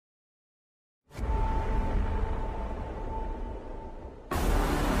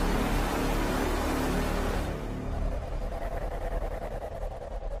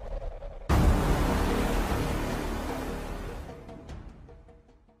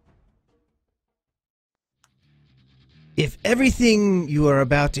If everything you are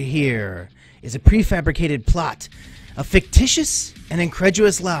about to hear is a prefabricated plot of fictitious and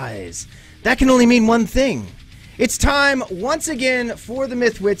incredulous lies, that can only mean one thing. It's time once again for the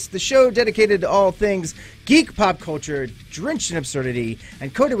MythWits, the show dedicated to all things geek pop culture, drenched in absurdity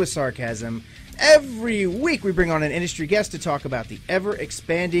and coated with sarcasm. Every week we bring on an industry guest to talk about the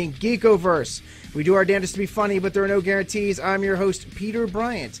ever-expanding Geekoverse. We do our damnedest to be funny, but there are no guarantees. I'm your host, Peter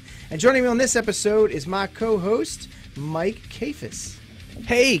Bryant. And joining me on this episode is my co-host, Mike Kafis.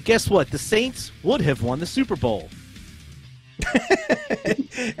 Hey, guess what? The Saints would have won the Super Bowl.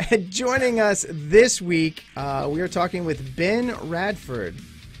 And joining us this week, we are talking with Ben Radford.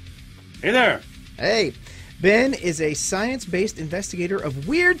 Hey there. Hey. Ben is a science-based investigator of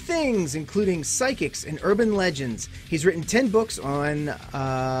weird things, including psychics and urban legends. He's written 10 books on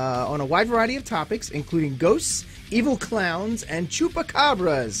a wide variety of topics, including ghosts, evil clowns, and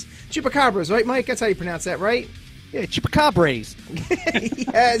chupacabras. Chupacabras, right, Mike? That's how you pronounce that, right? Yeah, chupacabras. He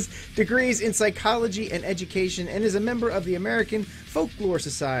has degrees in psychology and education and is a member of the American Folklore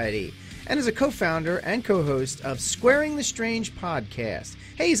Society and is a co-founder and co-host of Squaring the Strange podcast.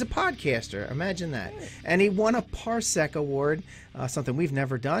 Hey, he's a podcaster. Imagine that. And he won a Parsec Award, something we've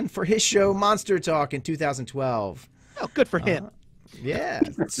never done, for his show Monster Talk in 2012. Oh, good for him. Yeah.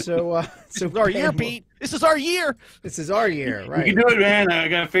 So this is our year, Pete. This is our year. This is our year, right? You can do it, man. I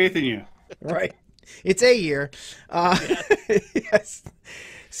got faith in you. Right. It's a year. Yes.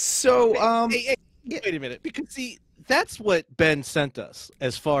 So, hey, wait a minute. Because, see, that's what Ben sent us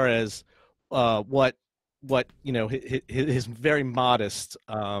as far as what you know, his very modest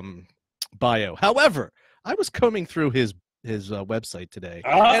bio. However, I was combing through his website today.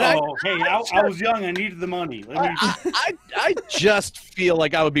 I was young. I needed the money. I just feel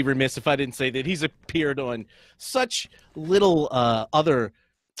like I would be remiss if I didn't say that he's appeared on such little other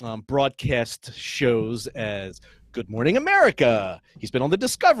broadcast shows as Good Morning America. He's been on the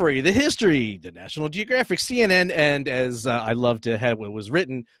Discovery, the History, the National Geographic, CNN, and as I love to have what was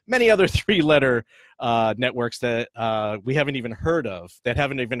written, many other three-letter networks that we haven't even heard of, that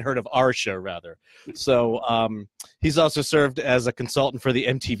haven't even heard of our show, rather. So he's also served as a consultant for the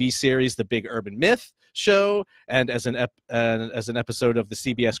MTV series The Big Urban Myth show and as an episode of the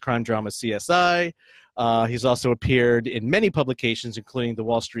CBS crime drama CSI. He's also appeared in many publications, including the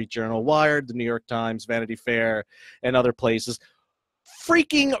Wall Street Journal, Wired, the New York Times, Vanity Fair, and other places.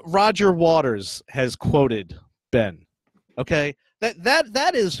 Freaking Roger Waters has quoted Ben. Okay?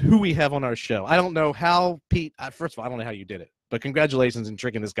 That is who we have on our show. I don't know how, Pete, first of all, I don't know how you did it, but congratulations in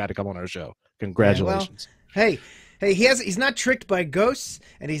tricking this guy to come on our show. Congratulations. Yeah, well, hey, he's not tricked by ghosts,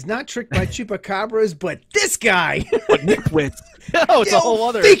 and he's not tricked by chupacabras, but this guy. But MythWits. Oh, it's a whole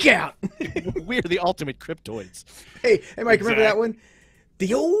other. Freak out. We're the ultimate cryptoids. Hey, Mike, remember that one?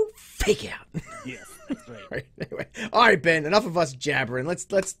 The old fake out. Yes, that's right. Anyway. All right, Ben. Enough of us jabbering. Let's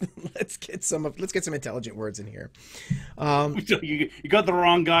get some intelligent words in here. You got the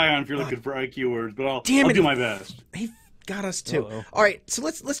wrong guy on if you're looking for IQ words, but I'll do my best. He got us too. All right, so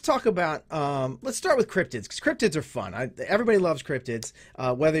let's talk about let's start with cryptids, because cryptids are fun. Everybody loves cryptids,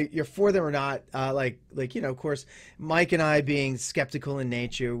 whether you're for them or not. Like you know, of course, Mike and I being skeptical in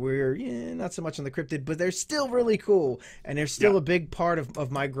nature, we're not so much on the cryptid, but they're still really cool, and they're still a big part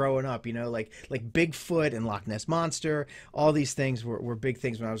of my growing up. You know, like Bigfoot and Loch Ness Monster. All these things were big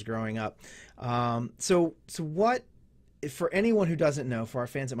things when I was growing up. So what, for anyone who doesn't know, for our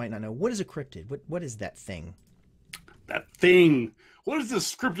fans that might not know, what is a cryptid? What is that thing? That thing. What is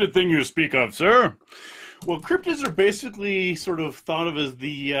this scripted thing you speak of, sir? Well, cryptids are basically sort of thought of as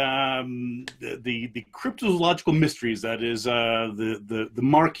the cryptozoological mysteries. That is, the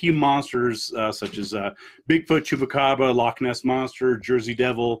marquee monsters such as Bigfoot, Chupacabra, Loch Ness Monster, Jersey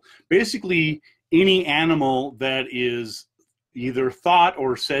Devil. Basically, any animal that is either thought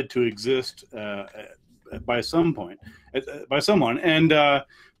or said to exist by someone. And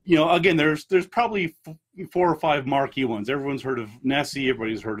you know, again, there's probably 4 or 5 marquee ones. Everyone's heard of Nessie.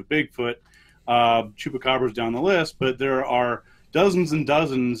 Everybody's heard of Bigfoot. Chupacabra's down the list, but there are dozens and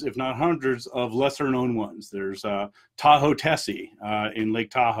dozens, if not hundreds, of lesser-known ones. There's Tahoe Tessie in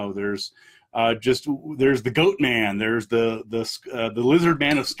Lake Tahoe. There's the Goat Man. There's the Lizard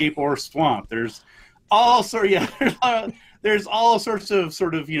Man of Skateboard Swamp. There's all sorts of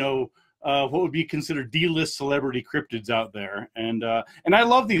sort of, you know, what would be considered D-list celebrity cryptids out there, and I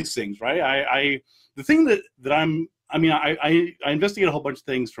love these things, right? The thing that I investigate a whole bunch of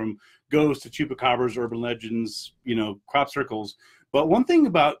things, from ghosts to chupacabras, urban legends, you know, crop circles. But one thing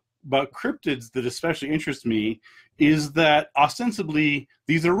about cryptids that especially interests me is that ostensibly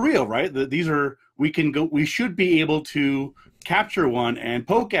these are real, right? That these are, we should be able to capture one and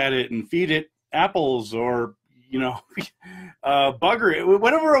poke at it and feed it apples or bugger it,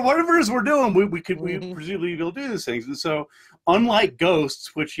 whatever it is we're doing, we presumably be able to do these things. And so, unlike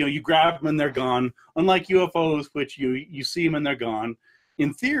ghosts, which you grab them and they're gone, unlike UFOs, which you see them and they're gone,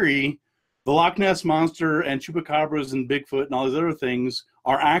 in theory, the Loch Ness Monster and chupacabras and Bigfoot and all these other things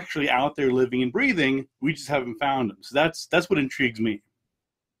are actually out there living and breathing. We just haven't found them. So that's what intrigues me.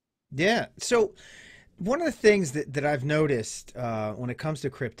 Yeah. So one of the things that I've noticed when it comes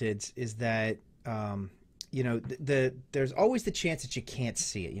to cryptids is that there's always the chance that you can't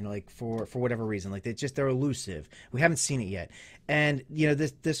see it, like for whatever reason, like they're elusive. We haven't seen it yet. And,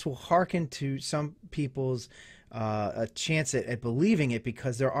 this will hearken to some people's a chance at believing it,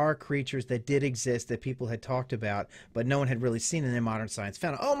 because there are creatures that did exist that people had talked about, but no one had really seen, and then modern science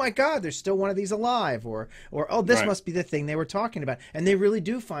found, oh my God, there's still one of these alive, or oh, this must be the thing they were talking about. And they really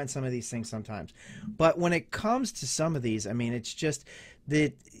do find some of these things sometimes. But when it comes to some of these, I mean, it's just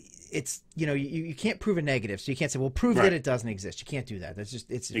that it's, you can't prove a negative. So you can't say, well, prove that it doesn't exist. You can't do that. That's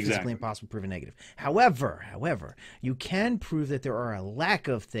just, it's physically impossible to prove a negative. However, you can prove that there are a lack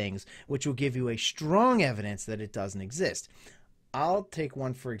of things, which will give you a strong evidence that it doesn't exist. I'll take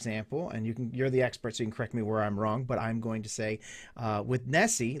one, for example, and you're the expert, so you can correct me where I'm wrong, but I'm going to say with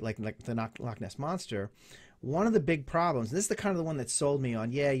Nessie, like the Loch Ness Monster, one of the big problems, and this is the kind of the one that sold me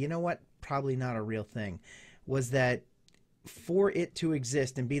on, yeah, you know what, probably not a real thing, was that for it to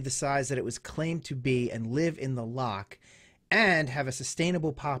exist and be the size that it was claimed to be and live in the loch and have a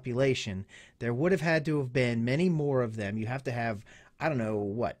sustainable population, there would have had to have been many more of them. You have to have, I don't know,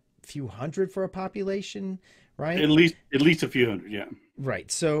 what, a few hundred for a population, right? At least a few hundred, yeah.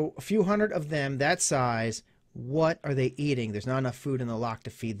 Right. So a few hundred of them that size, what are they eating? There's not enough food in the loch to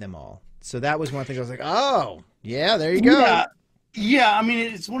feed them all. So that was one thing I was like, oh, yeah, there you go. Yeah, I mean,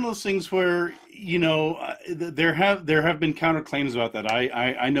 it's one of those things where, there have been counterclaims about that.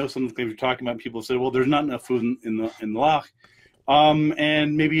 I know some of the claims you're talking about. People say, well, there's not enough food in the loch,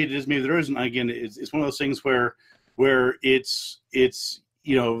 and maybe it is, maybe there isn't. Again, it's one of those things where it's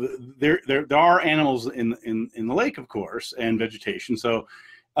there are animals in the lake, of course, and vegetation. So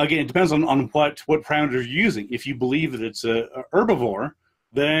again, it depends on what parameters you're using. If you believe that it's a herbivore,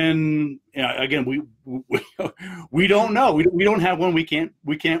 then again, we don't know. We don't have one. We can't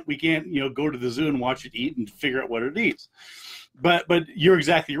go to the zoo and watch it eat and figure out what it eats. But you're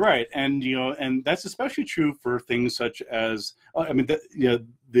exactly right, and and that's especially true for things such as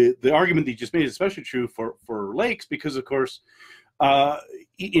the argument that you just made is especially true for lakes, because of course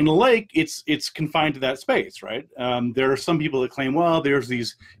in a lake it's confined to that space, right? There are some people that claim, well, there's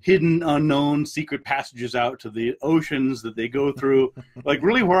these hidden, unknown, secret passages out to the oceans that they go through. Like,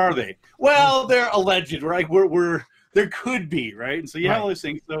 really, where are they? Well, they're alleged, right? We're there could be, right? And so you have all these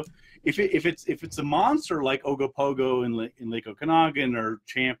things. So if it's a monster like Ogopogo in Lake Okanagan, or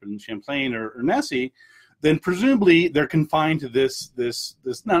Champ in Champlain, or Nessie, then presumably they're confined to this.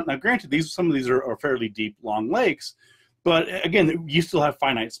 Now, granted, some of these are fairly deep, long lakes. But again, you still have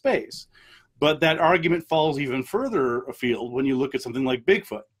finite space. But that argument falls even further afield when you look at something like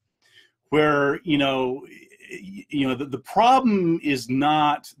Bigfoot, where the problem is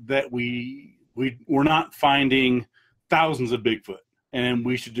not that we're not finding thousands of Bigfoot, and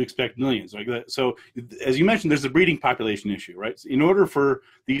we should expect millions like that. So, as you mentioned, there's a breeding population issue, right? So in order for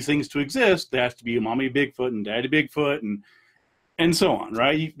these things to exist, there has to be a mommy Bigfoot and daddy Bigfoot, and so on,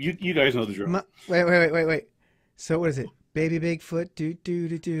 right? You guys know the drill. Wait. So what is it? Baby Bigfoot, do.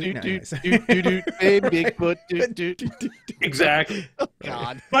 Baby Bigfoot, do. Exactly. Oh,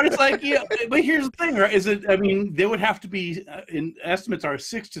 God. But it's like, but here's the thing, right? There would have to be, in estimates are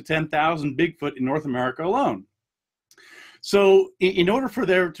 6,000 to 10,000 Bigfoot in North America alone. So in order for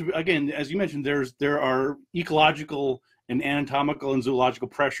there to, again, as you mentioned, there are ecological and anatomical and zoological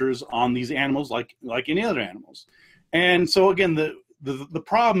pressures on these animals, like any other animals. And so again, the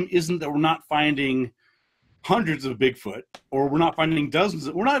problem isn't that we're not finding hundreds of Bigfoot, or we're not finding dozens.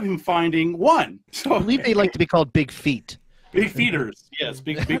 We're not even finding one. So I believe they like to be called big feet. Big feeders, yes,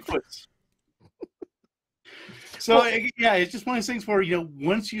 Bigfoots. So yeah, it's just one of those things where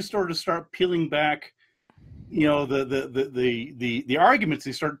once you start peeling back, the arguments,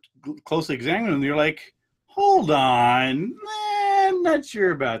 you start closely examining them. You're like, hold on, I'm not sure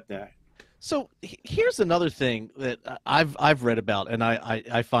about that. So here's another thing that I've read about, and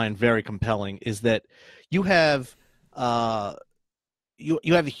I find very compelling, is that you have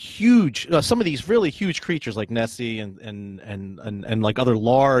you have huge some of these really huge creatures like Nessie and like other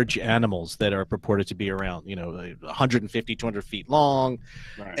large animals that are purported to be around 150, 200 feet long,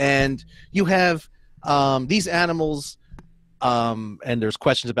 right. And you have these animals, and there's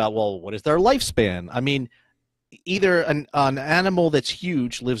questions about, well, what is their lifespan? I mean, either an animal that's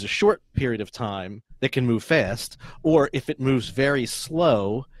huge lives a short period of time that can move fast, or if it moves very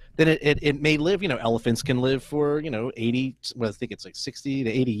slow, then it may live. Elephants can live for 80. Well, I think it's like 60 to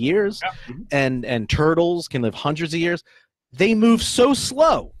 80 years, Yeah. and turtles can live hundreds of years. They move so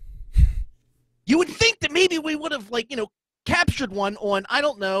slow. You would think that maybe we would have captured one on, I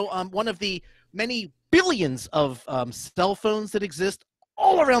don't know, one of the many billions of cell phones that exist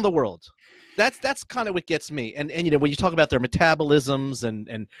all around the world. That's kind of what gets me. And when you talk about their metabolisms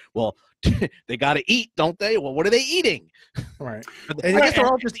and well, they got to eat, don't they? Well, what are they eating? Right. I guess they're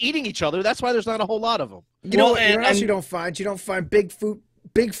all just eating each other. That's why there's not a whole lot of them. You know what else you don't find? You don't find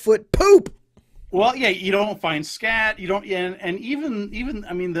Bigfoot poop. Well, yeah, you don't find scat. You don't, and even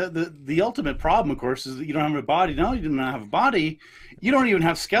I mean, the ultimate problem, of course, is that you don't have a body. Not only do you not have a body, you don't even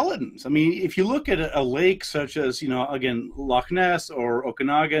have skeletons. I mean, if you look at a lake such as again, Loch Ness or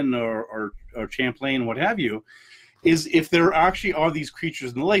Okanagan or Champlain, what have you, is if there actually are these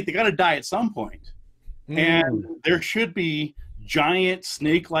creatures in the lake, they got to die at some point, and there should be giant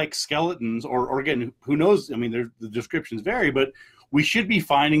snake-like skeletons, or again, who knows? I mean, the descriptions vary, but we should be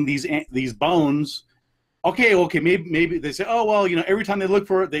finding these bones. Okay, maybe they say, oh well, every time they look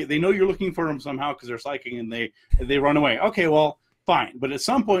for it, they know you're looking for them somehow because they're psychic and they run away. Okay, well, fine, but at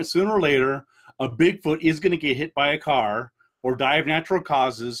some point, sooner or later, a Bigfoot is going to get hit by a car or die of natural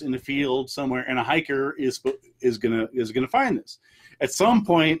causes in the field somewhere, and a hiker is gonna find this. At some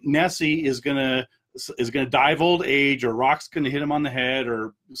point, Nessie is gonna die of old age, or rock's gonna hit him on the head,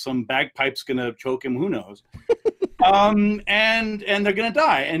 or some bagpipe's gonna choke him. Who knows? And they're gonna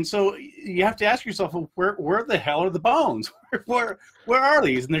die. And so you have to ask yourself, well, where the hell are the bones? where are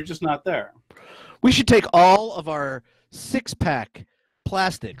these? And they're just not there. We should take all of our 6-pack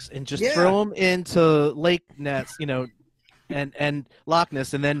plastics and just throw them into Lake Ness, and Loch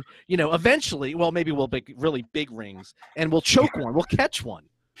Ness, and then eventually, well, maybe we'll make really big rings and we'll choke one, we'll catch one.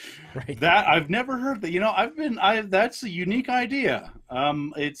 Right. That I've never heard that. That's a unique idea.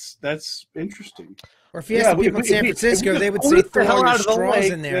 That's interesting. Or if you ask the people in San Francisco, they would say throw all your straws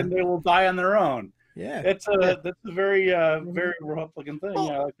in there, and they will die on their own. Yeah, that's a very very Republican thing. Well,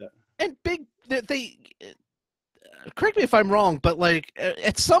 yeah, I like that. And they correct me if I'm wrong, but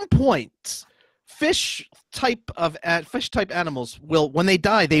at some point, fish type animals will, when they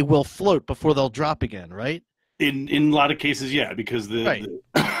die, they will float before they'll drop again, right? In a lot of cases, yeah, because the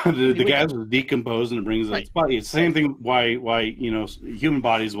gas will decompose and it brings its body. It's the same thing. Why human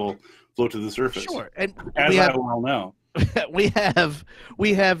bodies will float to the surface. Sure, and as I well know, we have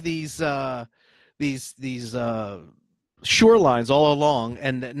these shorelines all along,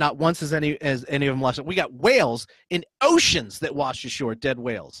 and not once has any of them washed. We got whales in oceans that wash ashore, dead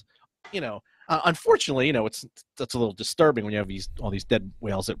whales. Unfortunately, that's a little disturbing when you have all these dead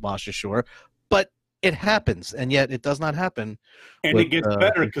whales that wash ashore, but it happens, and yet it does not happen. And it gets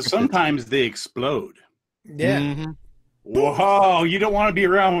better because sometimes they explode. Yeah. Mm-hmm. Whoa! You don't want to be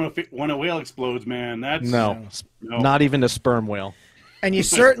around when a whale explodes, man. That's no, not even a sperm whale. And you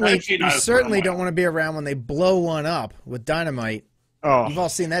certainly don't want to be around when they blow one up with dynamite. Oh, you've all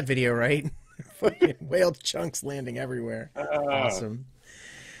seen that video, right? Whale chunks landing everywhere. Awesome.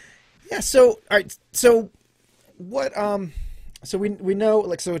 Yeah. So, all right. So, what? So we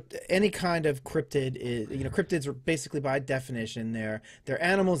know, so any kind of cryptid is, cryptids are basically by definition they're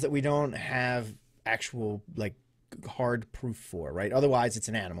animals that we don't have actual hard proof for, right? Otherwise, it's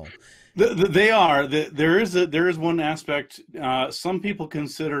an animal. They are. There is one aspect. Some people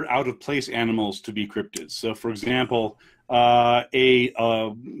consider out of place animals to be cryptids. So, for example, black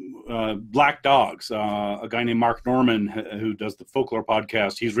dogs. A guy named Mark Norman, who does the folklore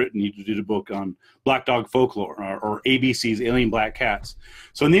podcast, he did a book on black dog folklore, or ABC's Alien Black Cats.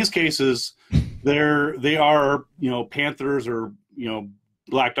 So in these cases, they are panthers or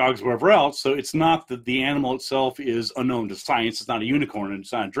black dogs, wherever else. So it's not that the animal itself is unknown to science. It's not a unicorn and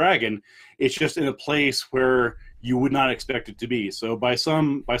it's not a dragon. It's just in a place where you would not expect it to be. So by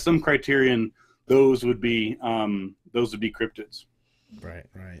some criterion, those would be cryptids. Right.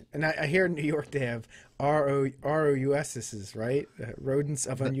 And I hear in New York they have ROUSs, right? Rodents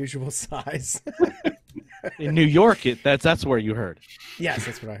of unusual size. In New York, that's where you heard. Yes,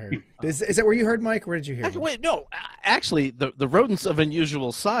 that's what I heard. Is that where you heard, Mike? Where did you hear? Wait, no. Actually, the rodents of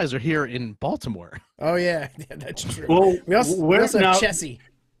unusual size are here in Baltimore. Oh yeah, that's true. Well, we also have Chessie.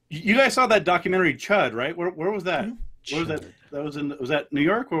 You guys saw that documentary Chud, right? Where was that? Mm-hmm. Where was that? Was that New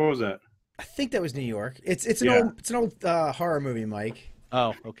York or where was that? I think that was New York. It's an old horror movie, Mike.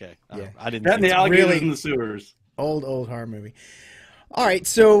 Oh, okay. Yeah, I didn't. That and the alligators in the sewers. Old horror movie. All right,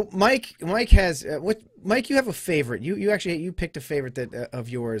 so Mike has Mike, you have a favorite. You picked a favorite of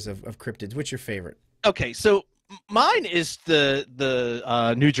yours of cryptids. What's your favorite? Okay, so Mine is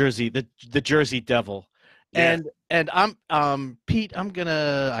the New Jersey, the Jersey Devil. Yeah. And I'm Pete,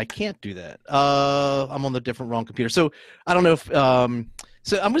 I can't do that. I'm on the wrong computer. So I don't know if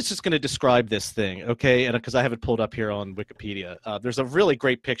so I'm just going to describe this thing, okay? And because I have it pulled up here on Wikipedia. There's a really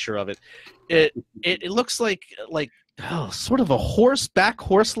great picture of it. It looks like sort of a back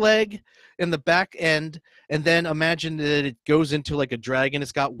horse leg in the back end, and then imagine that it goes into like a dragon.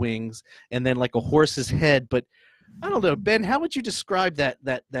 It's got wings, and then like a horse's head. But I don't know, Ben, how would you describe that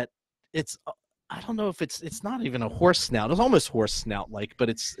it's I don't know if it's not even a horse snout. It's almost horse snout like,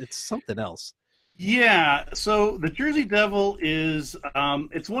 but it's something else. Yeah, so the Jersey Devil is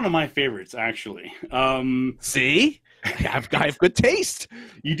it's one of my favorites actually. See? I have good taste.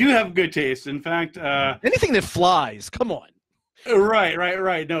 You do have good taste. In fact, anything that flies, come on.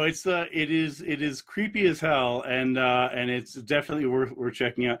 Right. No, it is creepy as hell, and it's definitely worth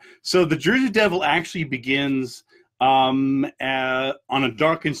checking out. So the Jersey Devil actually begins on a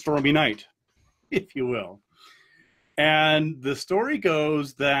dark and stormy night, if you will. And the story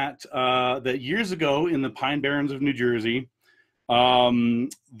goes that that years ago in the Pine Barrens of New Jersey,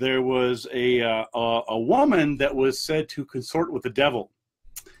 there was a woman that was said to consort with the devil.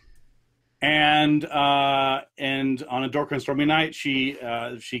 And on a dark and stormy night, she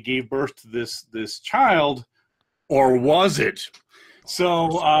gave birth to this child, or was it? So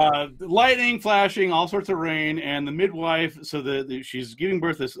lightning flashing, all sorts of rain, and the midwife. So she's giving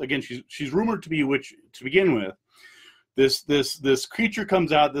birth. She's rumored to be a witch to begin with. This creature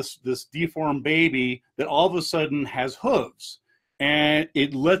comes out, this deformed baby that all of a sudden has hooves, and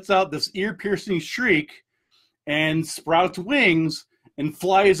it lets out this ear-piercing shriek, and sprouts wings, and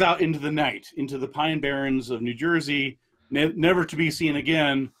flies out into the night, into the Pine Barrens of New Jersey, never to be seen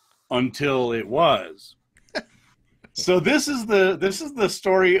again until it was. So this is the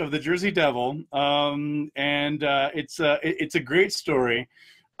story of the Jersey Devil, and it's a great story.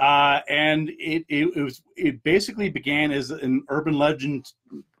 And it basically began as an urban legend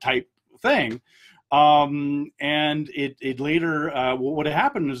type thing, and it later what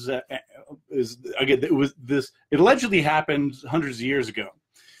happened is again it allegedly happened hundreds of years ago,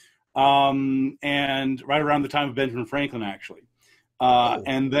 and right around the time of Benjamin Franklin actually,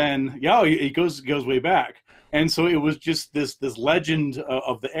 and then it goes way back, and so it was just this legend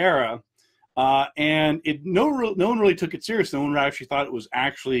of the era. And no one really took it serious. No one actually thought it was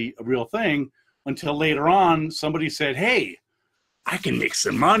actually a real thing until later on somebody said, "Hey, I can make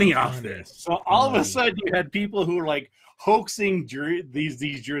some money off this." So all of a sudden you had people who were like hoaxing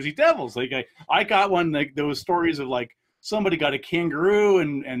these Jersey Devils. Like I got one, like there was stories of like somebody got a kangaroo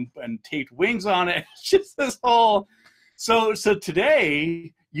and taped wings on it. It's just this whole. So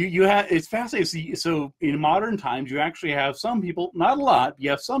today you have, it's fascinating. So in modern times you actually have some people, not a lot, you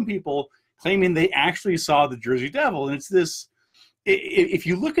have some people claiming they actually saw the Jersey Devil, and it's this. If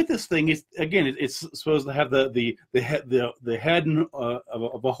you look at this thing, it's supposed to have the head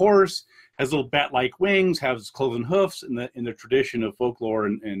of a horse, has little bat-like wings, has cloven hoofs in the tradition of folklore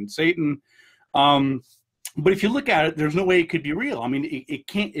and Satan. But if you look at it, there's no way it could be real. I mean,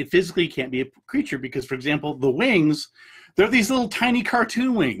 it physically can't be a creature because, for example, the wings. They're these little tiny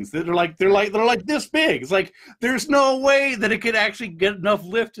cartoon wings that are like they're like this big. It's like there's no way that it could actually get enough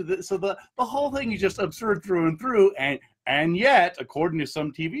lift to this. So the whole thing is just absurd through and through. And yet, according to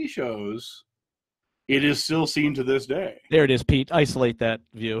some TV shows, it is still seen to this day. There it is, Pete. Isolate that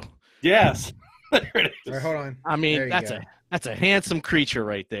view. Yes. There it is. Right, hold on. I mean, that's a handsome creature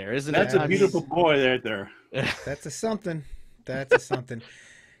right there, isn't it? That's a beautiful boy right there. That's a something. That's a something.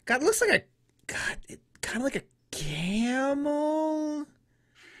 God, it looks like kind of like a camel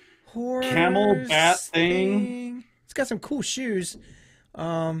bat thing. It's got some cool shoes.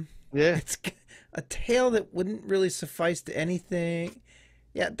 Yeah, it's a tail that wouldn't really suffice to anything.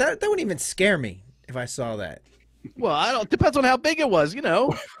 Yeah, that wouldn't even scare me if I saw that. Well, I don't. Depends on how big it was, you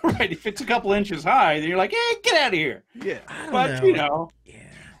know. Right. If it's a couple inches high, then you're like, "Hey, get out of here." Yeah. But you know. Yeah.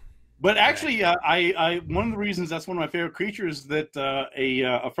 But actually, I one of the reasons that's one of my favorite creatures that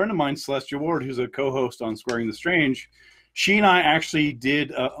a friend of mine, Celestia Ward, who's a co-host on Squaring the Strange, she and I actually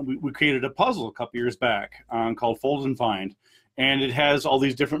did. We created a puzzle a couple years back called Fold and Find, and it has all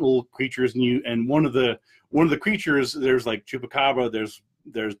these different little creatures. And one of the creatures, there's like Chupacabra, there's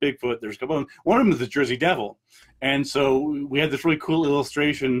Bigfoot, there's Kabone. One of them is the Jersey Devil. And so we had this really cool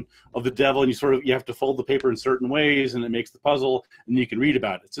illustration of the devil, and you have to fold the paper in certain ways, and it makes the puzzle, and you can read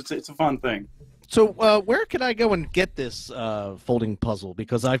about it. So it's a fun thing. So where can I go and get this folding puzzle?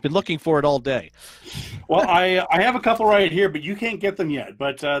 Because I've been looking for it all day. Well, I have a couple right here, but you can't get them yet.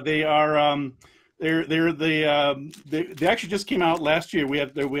 But they are They actually just came out last year. We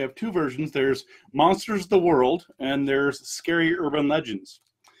have two versions. There's Monsters of the World, and there's Scary Urban Legends.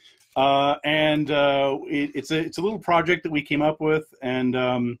 It's a little project that we came up with, and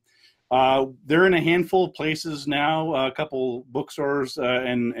they're in a handful of places now, a couple bookstores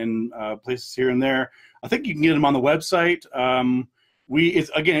and places here and there. I think you can get them on the website.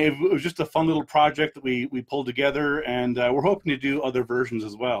 It was just a fun little project that we pulled together, and we're hoping to do other versions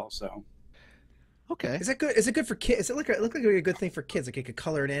as well. So, okay, is it good? Is it good for kids? Does it look like a good thing for kids? Like you could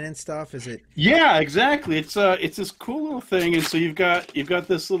color it in and stuff. Is it? Yeah, exactly. It's this cool little thing, and so you've got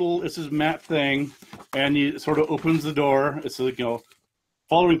this map thing, and it sort of opens the door. It's like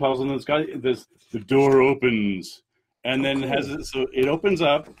following puzzle, and it's got this. The door opens, and then cool. It opens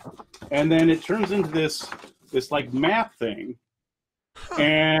up, and then it turns into this like map thing. Huh.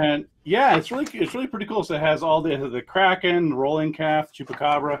 And yeah, it's really pretty cool. So it has all the Kraken, rolling calf,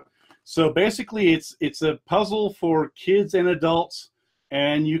 chupacabra. So basically, it's a puzzle for kids and adults,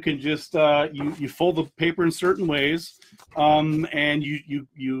 and you can just you fold the paper in certain ways, and you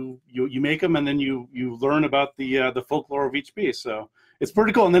make them, and then you learn about the folklore of each piece. So it's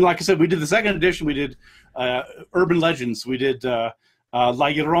pretty cool. And then, like I said, we did the second edition. We did urban legends. We did La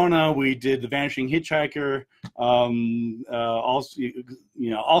Llorona. We did the Vanishing Hitchhiker. All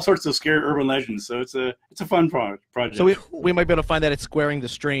sorts of scary urban legends. So it's a fun project. So we might be able to find that at Squaring the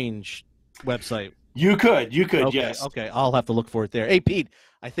Strange website. You could, okay, yes. Okay, I'll have to look for it there. Hey, Pete,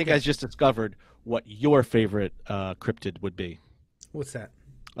 I think I just discovered what your favorite cryptid would be. What's that?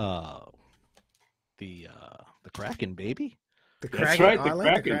 The Kraken, baby. The Kraken. That's right, I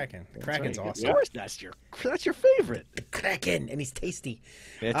like the Kraken. The Kraken's awesome. Of course, that's your favorite. The Kraken, and he's tasty.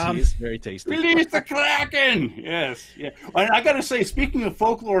 He is very tasty. Release the Kraken! Yes, yeah. And I got to say, speaking of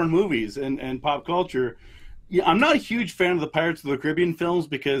folklore and movies and pop culture, I'm not a huge fan of the Pirates of the Caribbean films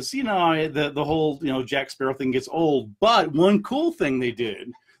because the whole Jack Sparrow thing gets old. But one cool thing they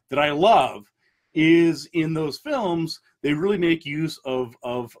did that I love is in those films they really make use of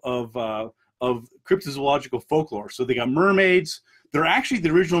cryptozoological folklore. So they got mermaids. They're actually the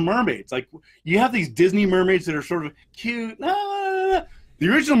original mermaids. Like you have these Disney mermaids that are sort of cute. The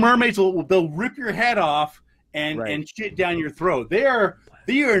original mermaids they'll rip your head off and shit down your throat. They are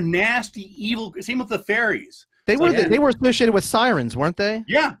nasty, evil. Same with the fairies. They were associated with sirens, weren't they?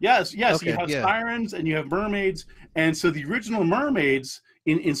 Yeah. Yes. Okay, you have sirens and you have mermaids, and so the original mermaids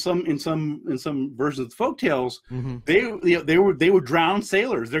in some versions of the folktales, they were drowned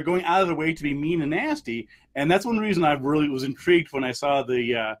sailors. They're going out of their way to be mean and nasty, and that's one reason I really was intrigued when I saw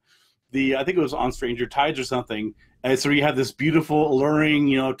the I think it was on Stranger Tides or something. And so you have this beautiful,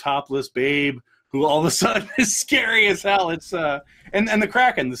 alluring, topless babe who all of a sudden is scary as hell. It's and the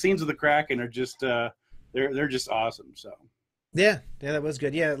Kraken, the scenes of the Kraken are just they're just awesome. So. Yeah, that was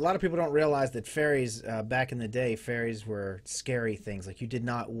good. Yeah, a lot of people don't realize that fairies, back in the day, fairies were scary things. Like, you did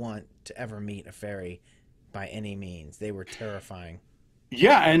not want to ever meet a fairy by any means. They were terrifying.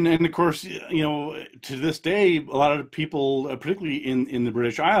 Yeah, and of course, to this day, a lot of people, particularly in the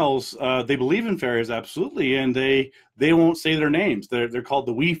British Isles, they believe in fairies, absolutely, and they won't say their names. They're called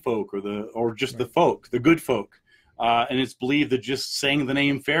the wee folk or just the folk, the good folk. And it's believed that just saying the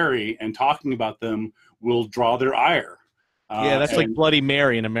name fairy and talking about them will draw their ire. Yeah, that's like Bloody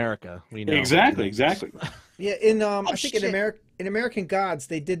Mary in America. We know. Exactly. Yeah, I think in American Gods,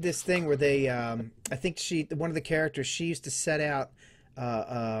 they did this thing where they, I think one of the characters, she used to set out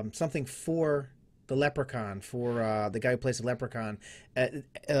something for the leprechaun, for the guy who plays the leprechaun,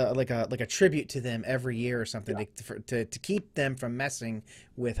 like a tribute to them every year or something, to keep them from messing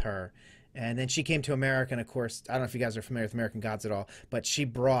with her. And then she came to America, and of course, I don't know if you guys are familiar with American Gods at all, but she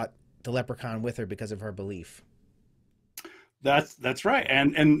brought the leprechaun with her because of her belief. That's right,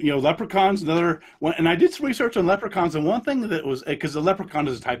 and leprechauns, another one. And I did some research on leprechauns, and one thing that was, because the leprechaun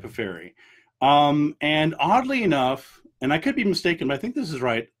is a type of fairy, and oddly enough, and I could be mistaken, but I think this is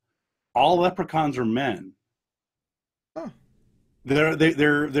right, all leprechauns are men. Oh.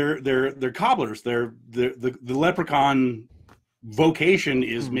 They're cobblers. The leprechaun vocation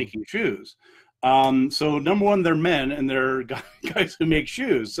is making shoes. So number one, they're men, and they're guys who make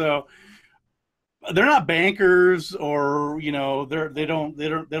shoes. So they're not bankers, or they don't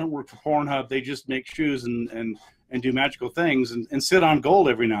work for Pornhub. They just make shoes and do magical things and sit on gold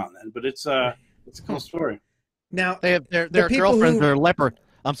every now and then. But it's a cool story. Now their girlfriends are leper.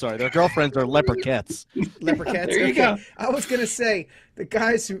 I'm sorry, their girlfriends are leprechauns. Leprechauns. There you go. I was gonna say the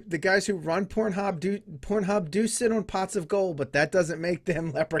guys who run Pornhub do sit on pots of gold, but that doesn't make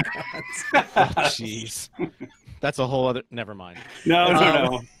them leprechauns. Jeez, that's a whole other. Never mind.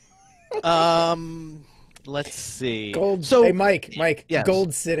 No. Let's see. Gold. So, hey, Mike. yes.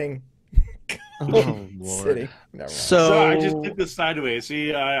 Gold sitting. Oh, Lord. City. Never mind. So I just did this sideways.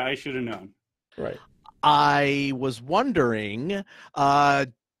 See, I should have known. Right. I was wondering,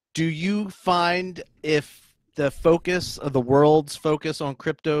 do you find if the focus of the world's focus on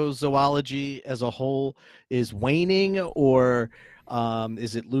cryptozoology as a whole is waning, or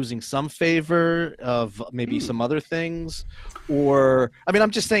is it losing some favor of maybe some other things? Or, I mean,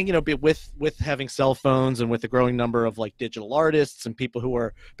 I'm just saying, with having cell phones and with the growing number of like digital artists and people who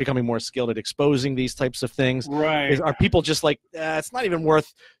are becoming more skilled at exposing these types of things, Right. are people just like, it's not even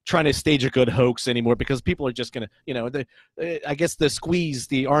worth trying to stage a good hoax anymore because people are just going to, I guess the squeeze,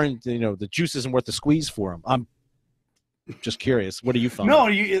 the orange, the juice isn't worth the squeeze for them. I'm just curious. What do you find? No,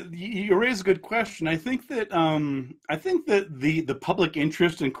 you raise a good question. I think that the public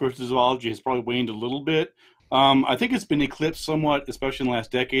interest in cryptozoology has probably waned a little bit. I think it's been eclipsed somewhat, especially in the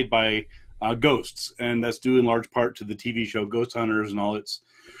last decade, by ghosts, and that's due in large part to the TV show Ghost Hunters and all its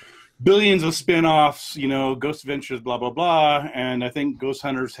billions of spin-offs, Ghost Adventures, blah, blah, blah. And I think Ghost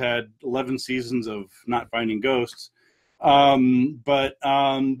Hunters had 11 seasons of not finding ghosts. But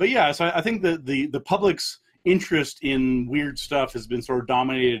yeah, so I think that the public's interest in weird stuff has been sort of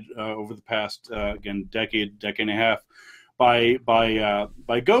dominated over the past, decade and a half by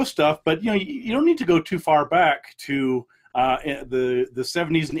ghost stuff. But, you don't need to go too far back to the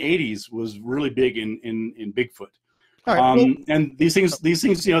 70s and 80s was really big in Bigfoot. All right, and these things,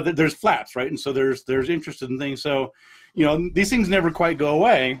 there's flaps, right? And so there's interest in things. So, these things never quite go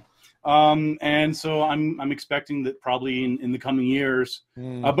away. And so I'm expecting that probably in the coming years.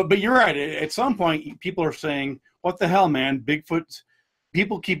 But you're right. At some point, people are saying, "What the hell, man? Bigfoot."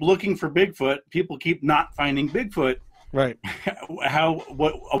 People keep looking for Bigfoot. People keep not finding Bigfoot. Right.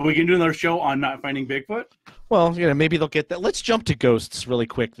 What are we gonna do another show on not finding Bigfoot? Well, maybe they'll get that. Let's jump to ghosts really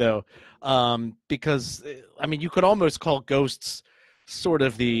quick, though, because I mean, you could almost call ghosts sort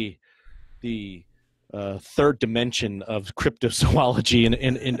of the third dimension of cryptozoology,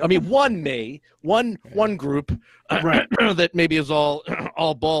 and I mean, one group Right. that maybe is all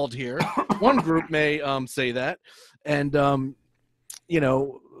bald here. One group may say that, and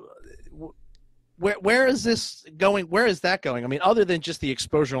Where is this going? Where is that going? I mean, other than just the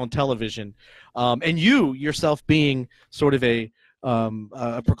exposure on television, and you yourself being sort of a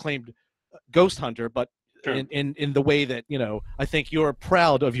proclaimed ghost hunter, but Sure. in the way that I think you're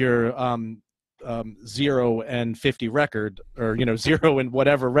proud of your 0 and 50 record, or 0 and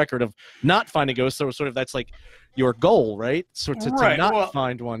whatever record of not finding ghosts. So sort of that's like your goal, right? So to not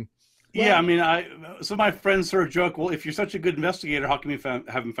find one. Yeah, I mean, so my friends sort of joke, well, if you're such a good investigator, how come you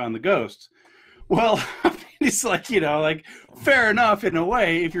haven't found the ghosts? Well, it's like, fair enough in a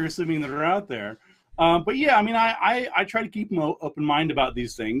way if you're assuming that they're out there. But yeah, I mean, I try to keep an open mind about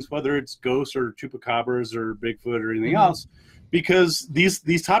these things, whether it's ghosts or chupacabras or Bigfoot or anything else, because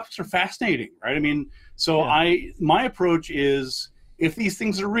these topics are fascinating, right? I mean, so my approach is, if these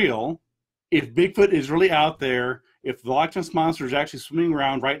things are real, if Bigfoot is really out there, if the Loch Ness Monster is actually swimming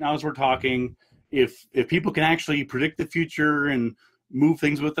around right now as we're talking, if people can actually predict the future and move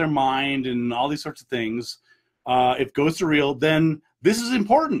things with their mind and all these sorts of things, if ghosts are real, then this is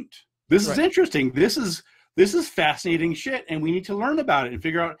important. This is interesting. This is fascinating shit, and we need to learn about it and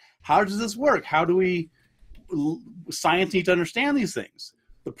figure out, how does this work? How do we science need to understand these things?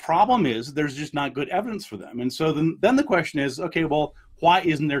 The problem is there's just not good evidence for them. And so then the question is, okay, well, why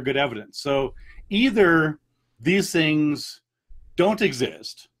isn't there good evidence? So either these things don't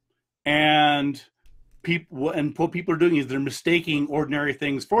exist, and what people are doing is they're mistaking ordinary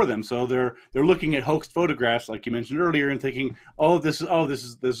things for them. So they're looking at hoaxed photographs, like you mentioned earlier, and thinking, this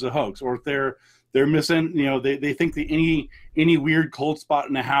is a hoax. Or if they're missing, they think that any weird cold spot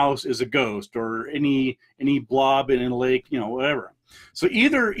in a house is a ghost, or any blob in a lake, whatever. So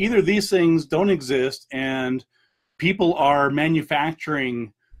either these things don't exist and people are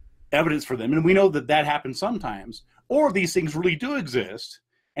manufacturing evidence for them, and we know that happens sometimes, or these things really do exist,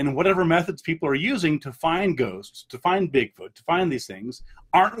 and whatever methods people are using to find ghosts, to find Bigfoot, to find these things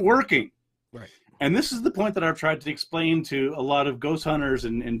aren't working. Right. And this is the point that I've tried to explain to a lot of ghost hunters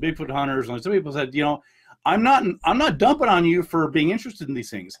and Bigfoot hunters. And some people said, I'm not dumping on you for being interested in these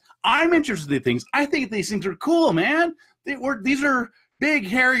things. I'm interested in things. I think these things are cool, man. These are big,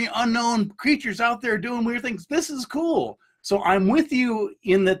 hairy, unknown creatures out there doing weird things. This is cool. So I'm with you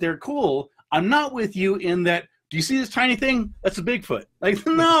in that they're cool. I'm not with you in that, do you see this tiny thing? That's a Bigfoot. Like,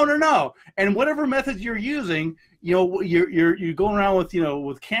 no. And whatever methods you're using, you're going around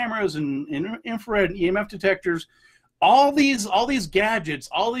with cameras and infrared and EMF detectors, all these gadgets,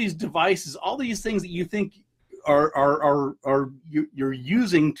 all these devices, all these things that you think you're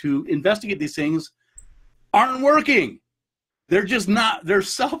using to investigate these things aren't working. they're just not. They're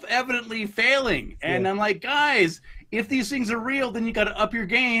self-evidently failing. And Yeah. I'm like, guys, if these things are real, then you got to up your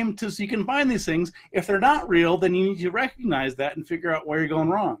game so you can find these things. If they're not real, then you need to recognize that and figure out where you're going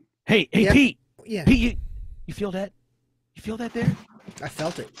wrong. Hey, Yep. Pete. Yeah. Pete, you feel that? You feel that there? I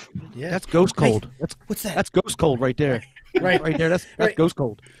felt it. Yeah. That's ghost cold. What's that? That's ghost cold right there. right there. That's Right. ghost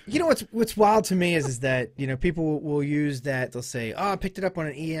cold. You know what's wild to me is that, you know, people will use that. They'll say, "Oh, I picked it up on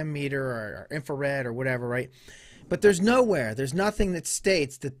an EM meter or infrared or whatever," right? But there's nothing that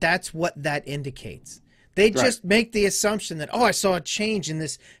states that that's what that indicates. They just make the assumption that, oh, I saw a change in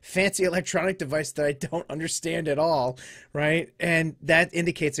this fancy electronic device that I don't understand at all, right? And that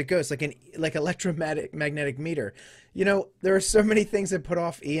indicates a ghost, like electromagnetic meter. You know, there are so many things that put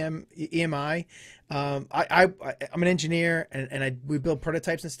off EMI. I'm an engineer, and we build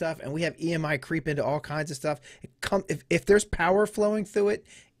prototypes and stuff, and we have EMI creep into all kinds of stuff. If there's power flowing through it,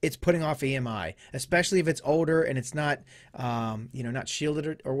 it's putting off EMI, especially if it's older and it's not, not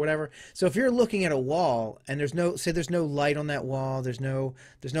shielded or whatever. So if you're looking at a wall and there's no light on that wall, there's no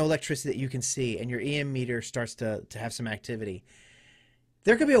electricity that you can see, and your EM meter starts to have some activity,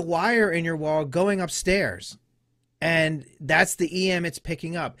 there could be a wire in your wall going upstairs, and that's the EM it's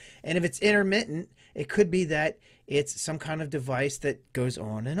picking up. And if it's intermittent, it could be that it's some kind of device that goes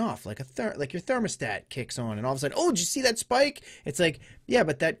on and off, like like your thermostat kicks on, and all of a sudden, oh, did you see that spike? It's like, yeah,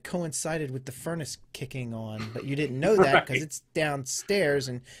 but that coincided with the furnace kicking on, but you didn't know that because it's downstairs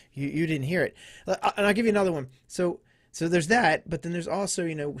and you didn't hear it. And I'll give you another one. So there's that, but then there's also,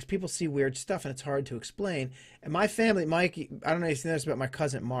 you know, people see weird stuff and it's hard to explain. And my family, Mike, I don't know if you know this about my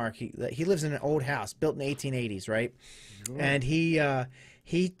cousin Mark. He lives in an old house built in the 1880s, right? Mm-hmm. And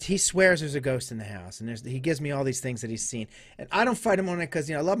he swears there's a ghost in the house, and he gives me all these things that he's seen, and I don't fight him on it because,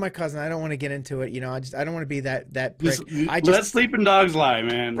 you know, I love my cousin. I don't want to get into it, you know. I don't want to be that prick. Let sleeping dogs lie,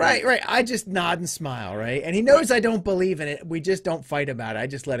 man. Right. I just nod and smile, right? And he knows I don't believe in it. We just don't fight about it. I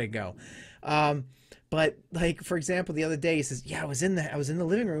just let it go. But like, for example, the other day he says, "Yeah, I was in the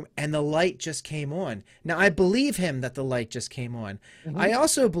living room and the light just came on." Now I believe him that the light just came on. Mm-hmm. I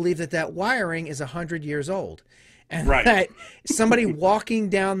also believe that wiring is 100 years old. And that somebody walking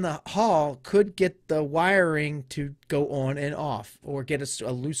down the hall could get the wiring to go on and off, or get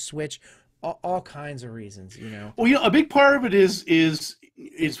a loose switch, all kinds of reasons, you know. Well, you know, a big part of it is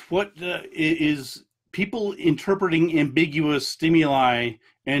what is people interpreting ambiguous stimuli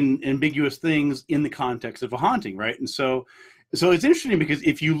and ambiguous things in the context of a haunting, right? And so it's interesting because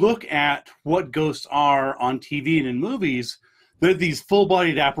if you look at what ghosts are on TV and in movies, they're these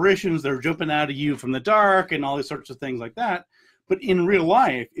full-bodied apparitions that are jumping out at you from the dark and all these sorts of things like that. But in real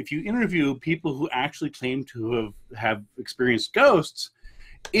life, if you interview people who actually claim to have experienced ghosts,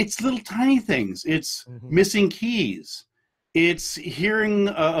 it's little tiny things. It's missing keys. It's hearing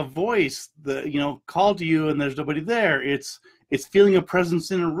a voice that, you know, called to you and there's nobody there. It's feeling a presence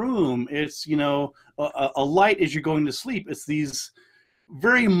in a room. It's, you know, a light as you're going to sleep. It's these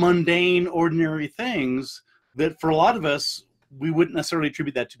very mundane, ordinary things that for a lot of us, we wouldn't necessarily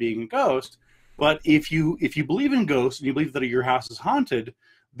attribute that to being a ghost. But if you believe in ghosts and you believe that your house is haunted,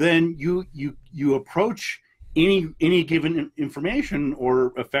 then you approach any given information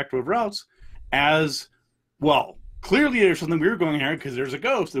or effect or whatever else as, well, clearly there's something weird going on here because there's a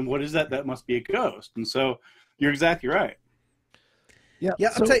ghost. And what is that? That must be a ghost. And so you're exactly right. Yeah.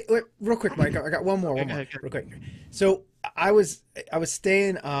 I'll tell you real quick, Mike. I got one more, real quick. So I was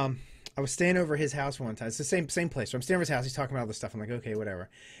staying over his house one time. It's the same place. So I'm staying over his house. He's talking about all this stuff. I'm like, okay, whatever.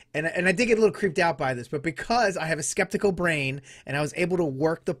 And I did get a little creeped out by this, but because I have a skeptical brain and I was able to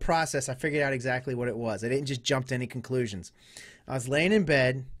work the process, I figured out exactly what it was. I didn't just jump to any conclusions. I was laying in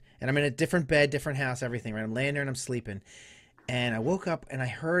bed, and I'm in a different bed, different house, everything, right? I'm laying there and I'm sleeping. And I woke up and I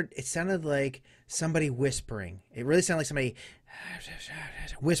heard, it sounded like somebody whispering. It really sounded like somebody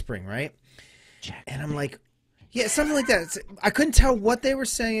whispering, right? And I'm like, yeah, something like that. I couldn't tell what they were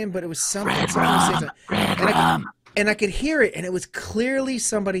saying, but it was something. And I could hear it, and it was clearly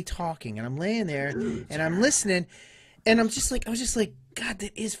somebody talking. And I'm laying there, and I'm listening, and I was just like, God,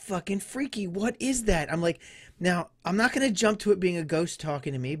 that is fucking freaky. What is that? I'm like, now, I'm not going to jump to it being a ghost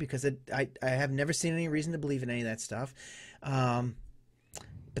talking to me because I have never seen any reason to believe in any of that stuff.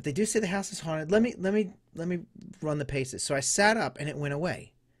 But they do say the house is haunted. Let me run the paces. So I sat up, and it went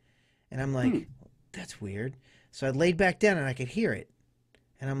away. And I'm like, that's weird. So I laid back down and I could hear it.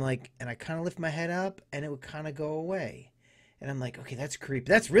 And I'm like, and I kind of lift my head up and it would kind of go away. And I'm like, okay, that's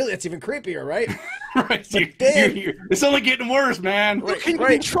creepy. That's even creepier, right? Right. It's only getting worse, man. Right, you can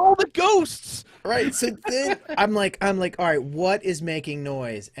control the ghosts. Right. So then I'm like, all right, what is making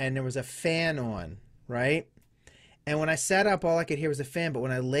noise? And there was a fan on, right? And when I sat up, all I could hear was a fan. But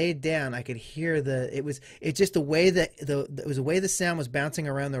when I laid down, I could hear it's just the way that it was the way the sound was bouncing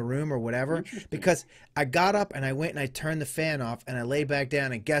around the room or whatever. Because I got up and I went and I turned the fan off and I lay back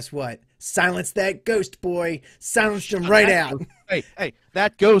down and guess what? Silenced that ghost, boy. Silenced him right out. Hey,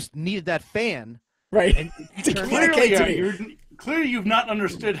 that ghost needed that fan. Right. And to communicate to me. Clearly, you've not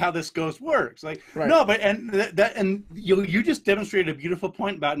understood how this ghost works. Like, right. No, but and you just demonstrated a beautiful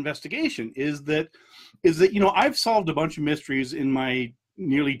point about investigation. Is that I've solved a bunch of mysteries in my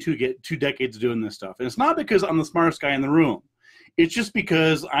nearly two decades doing this stuff, and it's not because I'm the smartest guy in the room. It's just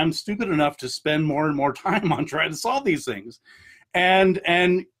because I'm stupid enough to spend more and more time on trying to solve these things, and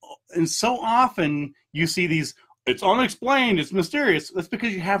so often you see these. It's unexplained. It's mysterious. That's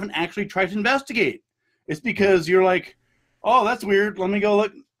because you haven't actually tried to investigate. It's because you're like, oh, that's weird. Let me go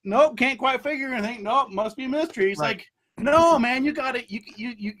look. Nope, can't quite figure anything. Nope, must be a mystery. It's like, no, man, you got it.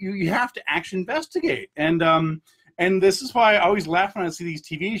 You have to actually investigate. And this is why I always laugh when I see these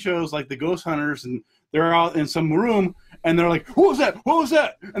TV shows like the Ghost Hunters, and they're out in some room and they're like, what was that? What was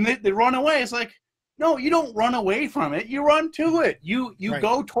that? And they run away. It's like, no, you don't run away from it. You run to it. You right.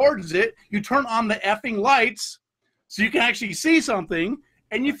 go towards it. You turn on the effing lights so you can actually see something,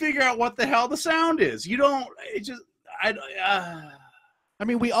 and you figure out what the hell the sound is. You don't. It just. I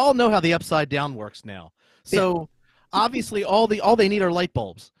mean, we all know how the upside down works now. So obviously, all they need are light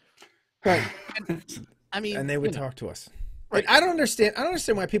bulbs. Right. And they would talk to us. Right. Like, I don't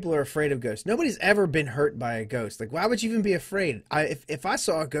understand why people are afraid of ghosts. Nobody's ever been hurt by a ghost. Like, why would you even be afraid? If I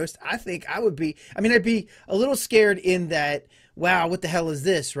saw a ghost, I think I would be. I mean, I'd be a little scared in that. Wow, what the hell is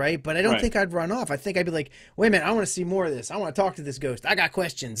this, right? But I don't think I'd run off. I think I'd be like, wait a minute, I want to see more of this. I want to talk to this ghost. I got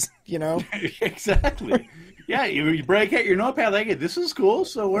questions, you know? Exactly. Yeah, you break out your notepad like, this is cool.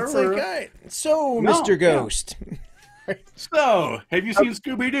 So Mr. Ghost. Yeah. So, have you seen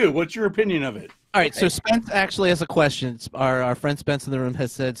Scooby-Doo? What's your opinion of it? All right, so Spence actually has a question. Our friend Spence in the room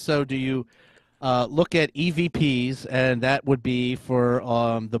has said, so do you look at EVPs, and that would be for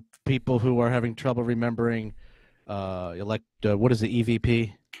the people who are having trouble remembering what is the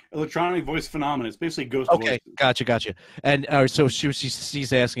EVP? Electronic voice phenomenon. It's basically ghost voices. Gotcha. And so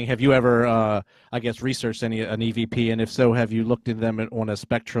she's asking, have you ever, researched an EVP, and if so, have you looked at them on a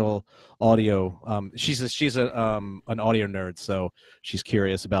spectral audio? She's an audio nerd, so she's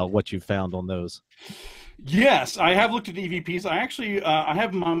curious about what you found on those. Yes, I have looked at EVPs. I actually, I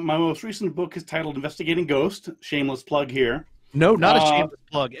have my most recent book is titled "Investigating Ghosts." Shameless plug here. No, not a shameless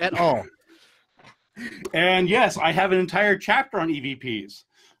plug at all. And yes, I have an entire chapter on EVPs.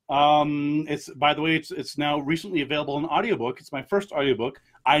 It's now recently available in audiobook. It's my first audiobook.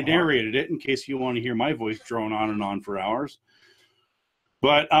 I narrated it in case you want to hear my voice drone on and on for hours.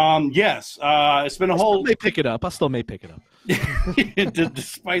 But yes, it's been a whole. I still may pick it up.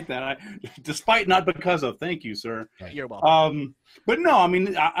 Despite that, despite not because of. Thank you, sir. You're welcome. But no, I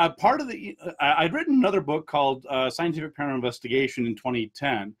mean, part of the. I'd written another book called Scientific Paranormal Investigation in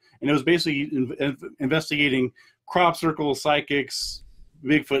 2010, and it was basically investigating crop circles, psychics,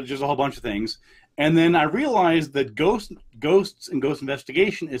 Bigfoot, just a whole bunch of things. And then I realized that ghosts and ghost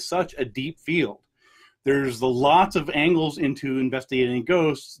investigation is such a deep field. There's lots of angles into investigating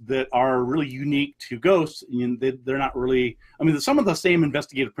ghosts that are really unique to ghosts. They're not really, I mean, some of the same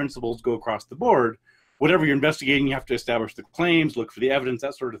investigative principles go across the board. Whatever you're investigating, you have to establish the claims, look for the evidence,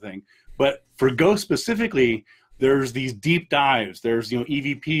 that sort of thing. But for ghosts specifically, there's these deep dives. There's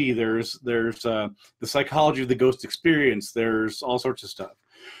EVP. There's the psychology of the ghost experience. There's all sorts of stuff.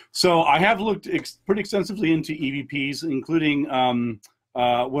 So I have looked pretty extensively into EVPs, including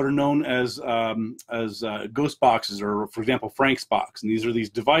what are known as ghost boxes, or for example, Frank's box. And these are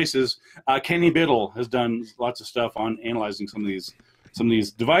these devices. Kenny Biddle has done lots of stuff on analyzing some of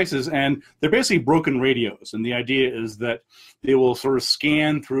these devices, and they're basically broken radios. And the idea is that they will sort of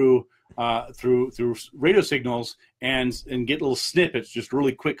scan through radio signals and get little snippets, just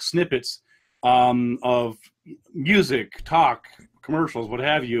really quick snippets of music, talk, commercials, what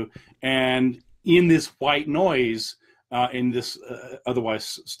have you. And in this white noise, in this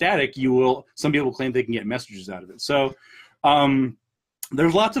otherwise static, some people claim they can get messages out of it. So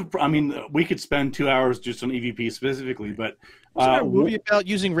there's lots of, I mean, we could spend 2 hours just on EVP specifically, but wasn't there a movie about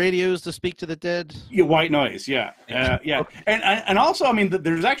using radios to speak to the dead? Yeah, white noise, yeah. Okay. And also, I mean,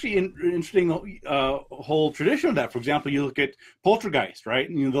 there's actually an interesting whole tradition of that. For example, you look at Poltergeist, right?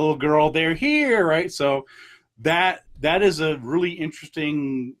 And, the little girl, they're here, right? So that is a really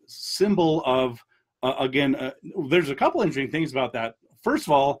interesting symbol of, there's a couple interesting things about that. First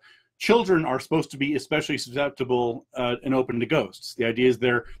of all, children are supposed to be especially susceptible and open to ghosts. The idea is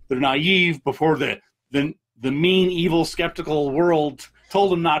they're naive before the mean, evil, skeptical world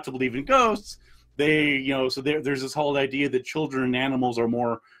told them not to believe in ghosts. there's this whole idea that children and animals are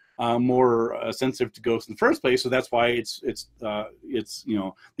more sensitive to ghosts in the first place. So that's why it's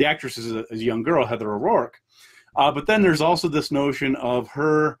the actress is a young girl, Heather O'Rourke. But then there's also this notion of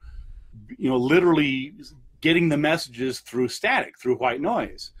her, literally getting the messages through static, through white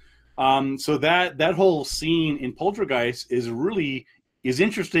noise. So that whole scene in Poltergeist is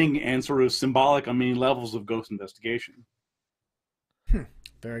interesting and sort of symbolic on many levels of ghost investigation.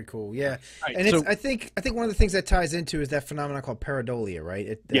 Very cool. Yeah. Right, And I think one of the things that ties into is that phenomenon called pareidolia,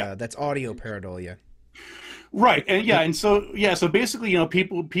 right? That's audio pareidolia. Right. And so basically,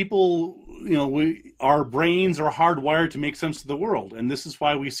 people, our brains are hardwired to make sense of the world. And this is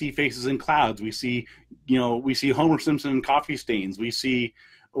why we see faces in clouds. We see Homer Simpson in coffee stains. We see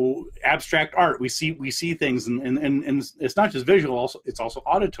abstract art. We see things, and it's not just visual, it's also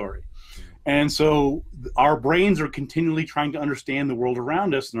auditory. And so our brains are continually trying to understand the world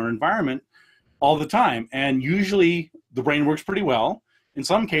around us and our environment all the time. And usually the brain works pretty well. In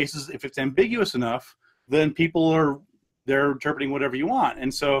some cases, if it's ambiguous enough, then they're interpreting whatever you want.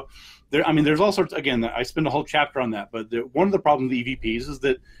 And so there's all sorts, again, I spend a whole chapter on that, but one of the problems with EVPs is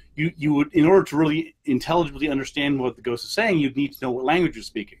that you would, in order to really intelligibly understand what the ghost is saying, you'd need to know what language you're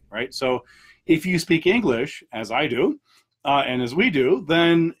speaking, right? So if you speak English, as I do, and as we do,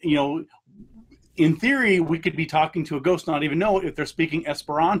 then, in theory, we could be talking to a ghost, not even know if they're speaking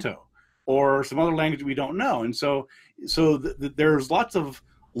Esperanto or some other language we don't know. And so there's lots of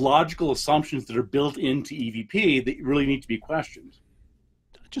logical assumptions that are built into EVP that really need to be questioned.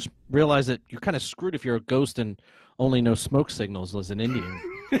 I just realized that you're kind of screwed if you're a ghost and only know smoke signals as an Indian.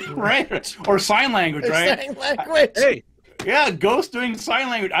 Right. Or sign language, right? Sign language. Hey, yeah, ghost doing sign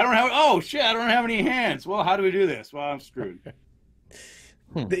language. I don't have any hands. Well, how do we do this? Well, I'm screwed.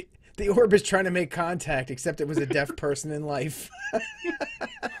 The orb is trying to make contact, except it was a deaf person in life.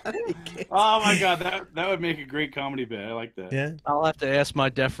 Oh my God, that would make a great comedy bit. I like that. Yeah, I'll have to ask my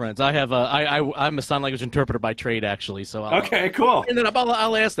deaf friends. I'm a sign language interpreter by trade, actually. So okay, cool. And then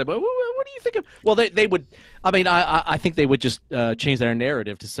I'll ask them. What do you think of? Well, they would. I think they would just change their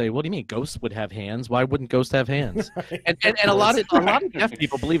narrative to say, "What do you mean ghosts would have hands? Why wouldn't ghosts have hands?" Right. And a lot of deaf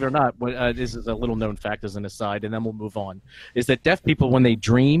people, believe it or not, this is a little known fact as an aside, and then we'll move on. Is that deaf people, when they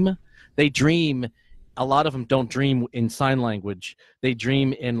dream. A lot of them don't dream in sign language. They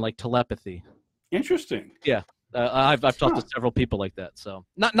dream in like telepathy. Interesting. Yeah, I've talked to several people like that. So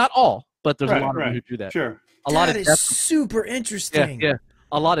not all, but there's a lot of them who do that. Sure. That is super interesting. Yeah.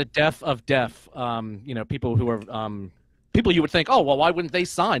 A lot of deaf. People who are people you would think, oh well, why wouldn't they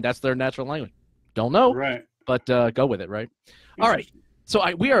sign? That's their natural language. Don't know. Right. But go with it. Right. All right. So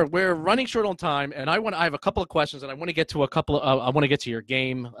we're running short on time, and I have a couple of questions, and I want to get to I want to get to your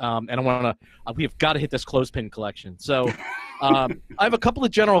game, and we've got to hit this clothespin collection. So I have a couple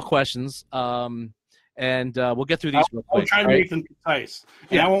of general questions, and we'll get through these real quick. I'll try to make them concise.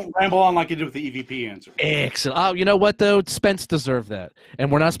 Yeah, I won't ramble on like I did with the EVP answer. Excellent. Oh, you know what though? Spence deserved that, and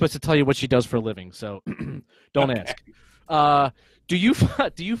we're not supposed to tell you what she does for a living, so don't ask. Do you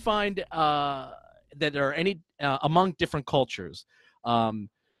find that there are any among different cultures?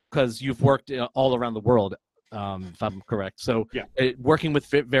 Because you've worked all around the world, if I'm correct. So, working with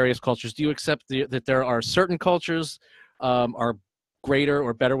various cultures, do you accept that there are certain cultures are greater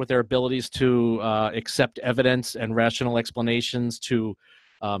or better with their abilities to accept evidence and rational explanations to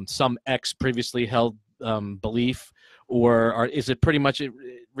some previously held belief, or is it pretty much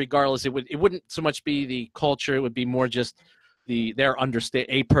regardless? It wouldn't so much be the culture; it would be more just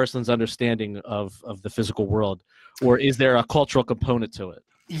a person's understanding of the physical world, or is there a cultural component to it?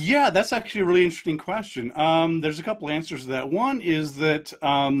 Yeah, that's actually a really interesting question. There's a couple answers to that. One is that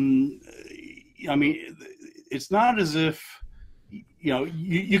it's not as if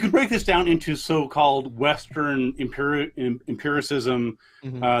you can break this down into so-called Western empiricism,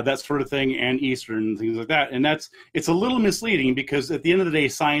 that sort of thing, and Eastern things like that, and it's a little misleading because at the end of the day,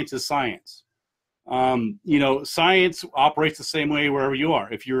 science is science. Science operates the same way wherever you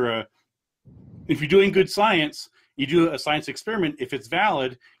are. If you're doing good science, you do a science experiment. If it's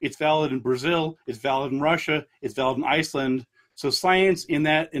valid in Brazil, it's valid in Russia, it's valid in Iceland. So science in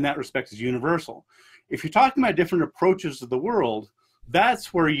that respect is universal. If you're talking about different approaches to the world,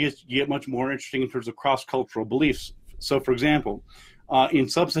 that's where you get much more interesting in terms of cross-cultural beliefs. So, for example, in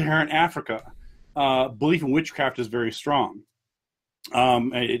sub-Saharan Africa, belief in witchcraft is very strong.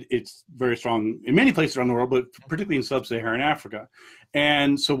 It's very strong in many places around the world, but particularly in sub-Saharan Africa.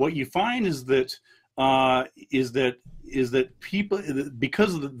 And so what you find is that people,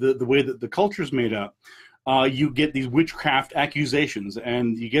 because of the way that the culture is made up, you get these witchcraft accusations,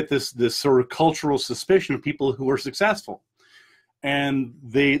 and you get this sort of cultural suspicion of people who are successful. and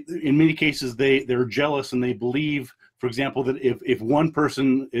they, in many cases, they're jealous, and they believe, for example, that if one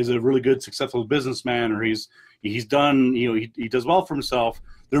person is a really good, successful businessman, or he's done, he does well for himself,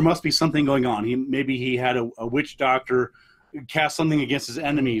 there must be something going on. Maybe he had a witch doctor cast something against his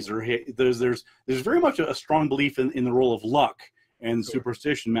enemies, or there's very much a strong belief in the role of luck and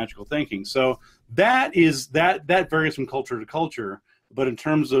superstition, magical thinking. So that varies from culture to culture, but in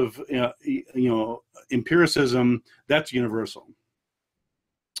terms of empiricism, that's universal.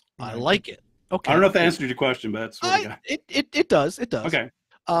 I like it. Okay. I don't know if that answered your question, but that's what I got. It does. It does. Okay.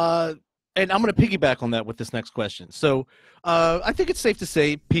 And I'm going to piggyback on that with this next question. So I think it's safe to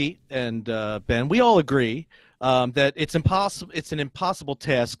say, Pete and Ben, we all agree that it's impossible. It's an impossible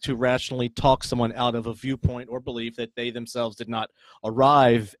task to rationally talk someone out of a viewpoint or belief that they themselves did not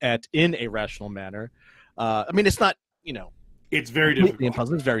arrive at in a rational manner. I mean, it's not, it's very difficult.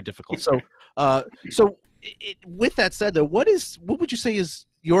 Impossible. It's very difficult. So, with that said, though, what would you say is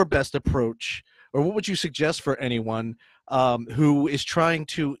your best approach, or what would you suggest for anyone who is trying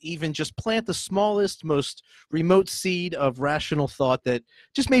to even just plant the smallest, most remote seed of rational thought that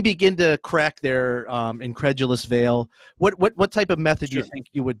just may begin to crack their incredulous veil? What type of method do you think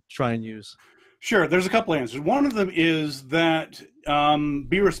you would try and use? Sure. There's a couple answers. One of them is that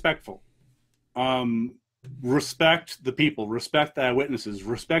be respectful. Respect the people, respect the eyewitnesses,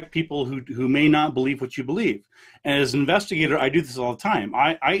 respect people who may not believe what you believe. And as an investigator, I do this all the time.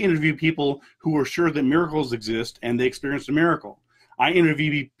 I interview people who are sure that miracles exist and they experienced a miracle. I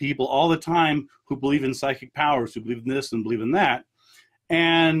interview people all the time who believe in psychic powers, who believe in this and believe in that.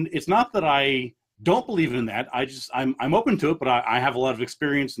 And it's not that I don't believe in that. I'm open to it, but I have a lot of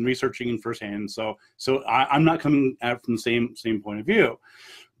experience in researching in firsthand. So I'm not coming at it from the same point of view.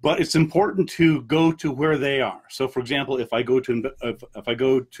 But it's important to go to where they are. So, for example, if I go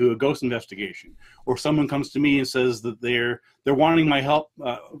to a ghost investigation, or someone comes to me and says that they're wanting my help,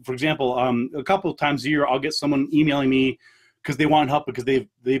 for example, a couple of times a year, I'll get someone emailing me because they want help because they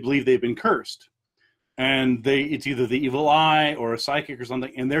believe they've been cursed, and it's either the evil eye or a psychic or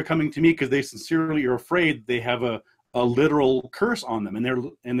something, and they're coming to me because they sincerely are afraid they have a literal curse on them,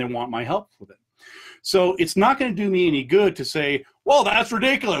 and they want my help with it. So it's not going to do me any good to say, well, that's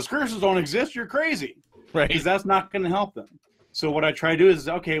ridiculous. Curses don't exist. You're crazy. Right. Because that's not going to help them. So what I try to do is,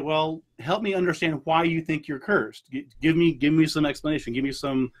 okay, well, help me understand why you think you're cursed. Give me some explanation. Give me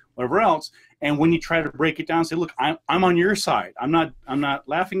some whatever else. And when you try to break it down, say, look, I'm on your side. I'm not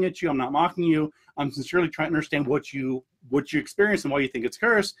laughing at you. I'm not mocking you. I'm sincerely trying to understand what you experience and why you think it's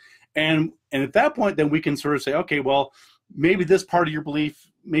cursed. And at that point, then we can sort of say, okay, well, maybe this part of your belief,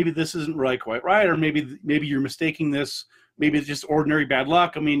 maybe this isn't quite right, or maybe you're mistaking this. Maybe it's just ordinary bad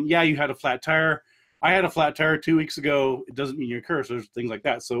luck. I mean, yeah, you had a flat tire. I had a flat tire 2 weeks ago. It doesn't mean you're cursed. There's things like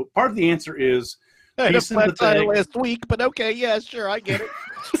that. So part of the answer is I had a flat tire last week, but okay, yeah, sure, I get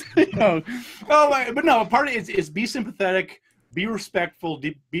it. But no, part of it is be sympathetic, be respectful,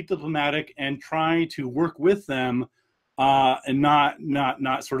 be diplomatic, and try to work with them. And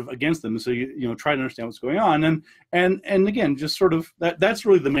not sort of against them. So you try to understand what's going on, and again, just sort of that's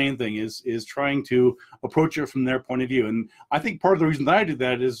really the main thing is trying to approach it from their point of view. And I think part of the reason that I do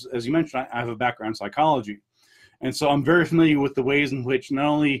that is, as you mentioned, I have a background in psychology, and so I'm very familiar with the ways in which not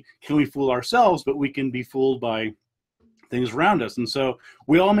only can we fool ourselves, but we can be fooled by things around us. And so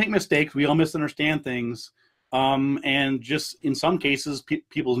we all make mistakes, we all misunderstand things, and just in some cases,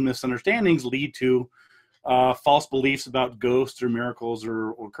 people's misunderstandings lead to false beliefs about ghosts or miracles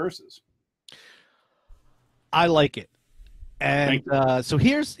or curses. I like it. And so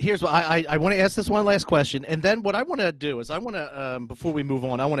here's what I want to ask this one last question, and then what I want to do is I want to before we move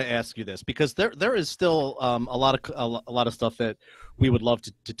on, I want to ask you this, because there is still a lot of stuff that we would love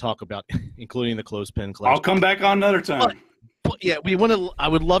to talk about, including the clothespin collection. I'll come back on another time. But yeah, I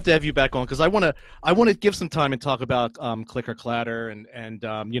would love to have you back on, because I want to give some time and talk about Click or Clatter and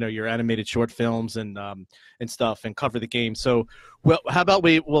your animated short films and stuff, and cover the game. So, well, how about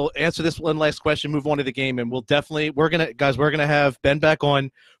we'll answer this one last question, move on to the game, and we're gonna have Ben back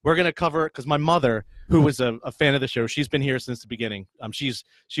on. We're gonna cover, because my mother, who was a fan of the show, she's been here since the beginning.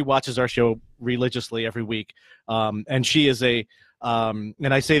 She watches our show religiously every week, and she is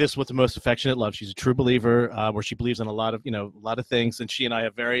and I say this with the most affectionate love. She's a true believer, where she believes in a lot of things, and she and I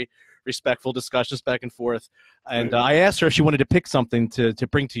have very respectful discussions back and forth. And I asked her if she wanted to pick something to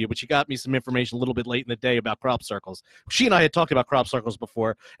bring to you, but she got me some information a little bit late in the day about crop circles. She and I had talked about crop circles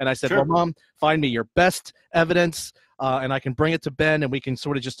before, and I said, Sure. well, Mom, find me your best evidence, and I can bring it to Ben, and we can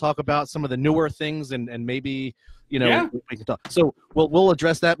sort of just talk about some of the newer things, and maybe, we can talk. So we'll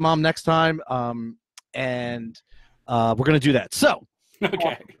address that, Mom, next time. And we're going to do that. So,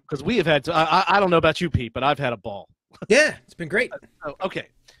 Okay. because we have had to, I don't know about you, Pete, but I've had a ball. Yeah, it's been great. Okay.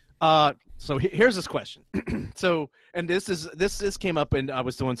 So here's this question. So, and this came up, and I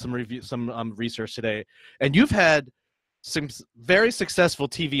was doing some research today, and you've had some very successful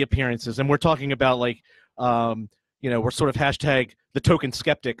TV appearances, and we're talking about like, we're sort of hashtag the token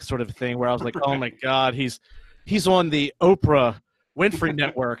skeptic sort of thing, where I was like, oh my God, he's on the Oprah Winfrey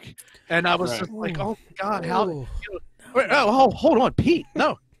Network, and I was just like, oh God, how? Hold on, Pete.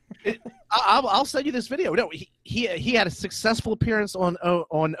 No, I'll send you this video. No, he had a successful appearance on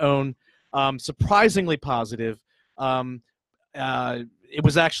OWN, surprisingly positive. It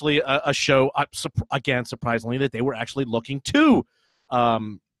was actually a show, again, surprisingly, that they were actually looking to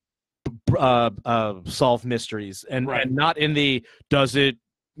solve mysteries, and not in the does it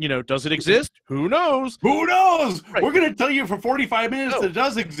exist? Who knows? Who knows? Right. We're going to tell you for 45 minutes that it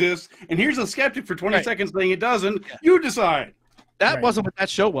does exist, and here's a skeptic for 20 seconds saying it doesn't. Yeah. You decide. That wasn't what that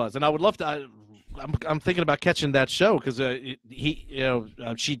show was, and I would love to. I'm thinking about catching that show because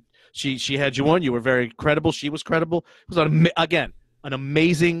she had you on. You were very credible. She was credible. It was an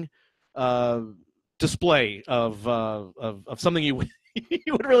amazing display of something you would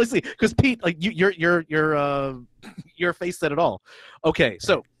really see. Because Pete, like your face said it all. Okay,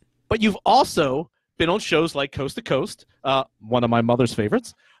 so but you've also been on shows like Coast to Coast, one of my mother's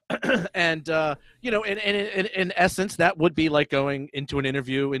favorites. And in essence, that would be like going into an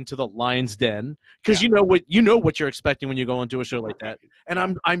interview into the lion's den, because you know what you're expecting when you go into a show like that.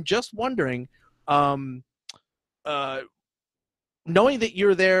 And I'm just wondering, knowing that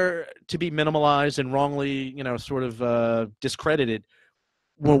you're there to be minimalized and wrongly, sort of discredited.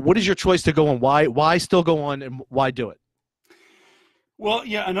 Well, what is your choice to go on? Why still go on, and why do it? Well,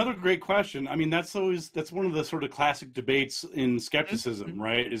 yeah, another great question. I mean, that's one of the sort of classic debates in skepticism,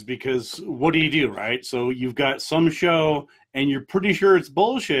 right? Is because what do you do, right? So you've got some show and you're pretty sure it's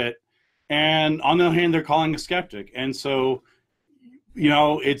bullshit, and on the other hand, they're calling a skeptic. And so,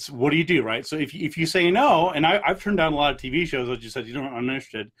 it's what do you do, right? So if you say no, and I've turned down a lot of TV shows, as you said, I'm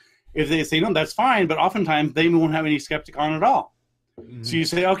interested. If they say no, that's fine, but oftentimes they won't have any skeptic on at all. Mm-hmm. So you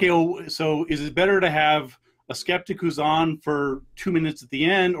say, okay, well, so is it better to have a skeptic who's on for 2 minutes at the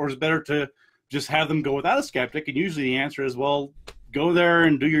end, or is it better to just have them go without a skeptic? And usually the answer is, well, go there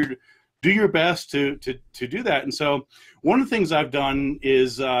and do your best to do that. And so one of the things I've done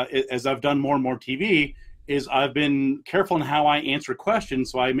is, as I've done more and more TV, is I've been careful in how I answer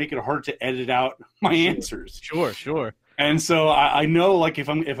questions, so I make it hard to edit out my answers. Sure. And so I know, like, if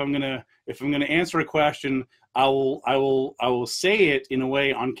I'm gonna answer a question, I will say it in a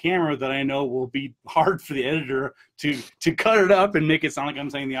way on camera that I know will be hard for the editor to cut it up and make it sound like I'm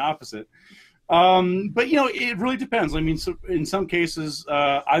saying the opposite. But it really depends. I mean, so in some cases,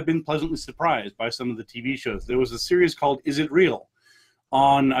 I've been pleasantly surprised by some of the TV shows. There was a series called "Is It Real?"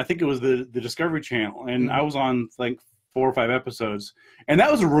 on, I think it was the Discovery Channel, and I was on like 4 or 5 episodes, and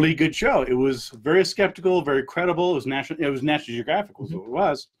that was a really good show. It was very skeptical, very credible. It was National Geographic, was what it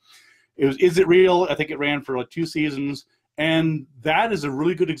was. It was "Is It Real?" I think it ran for like 2 seasons, and that is a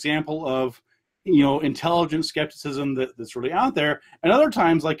really good example of intelligent skepticism that's really out there. And other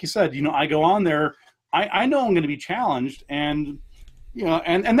times, like you said, I go on there, I know I'm going to be challenged, and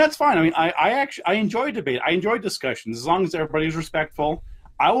and that's fine. I mean, I enjoy debate. I enjoy discussions as long as everybody's respectful.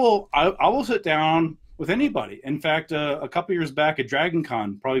 I will sit down with anybody. In fact, a couple years back at Dragon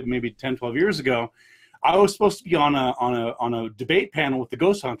Con, probably maybe 10, 12 years ago, I was supposed to be on a debate panel with the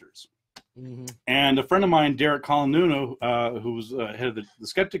ghost hunters. Mm-hmm. And a friend of mine, Derek Colanuno, who was head of the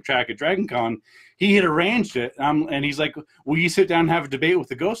skeptic track at Dragon Con, he had arranged it. And he's like, will you sit down and have a debate with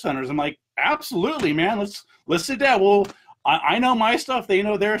the ghost hunters? I'm like, absolutely, man. Let's sit down. Well, I know my stuff. They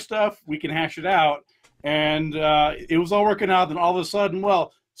know their stuff. We can hash it out. And it was all working out. Then all of a sudden,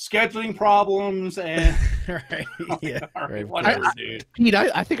 scheduling problems and right, yeah, right, whatever, dude. Pete,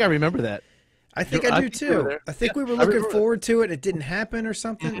 I think I remember that. I think I do too. I think we were looking forward to it. It didn't happen or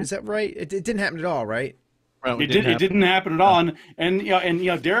something. Mm-hmm. Is that right? It didn't happen at all, right? Well, it didn't happen at all.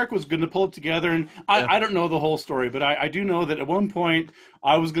 And Derek was going to pull it together. And I don't know the whole story, but I do know that at one point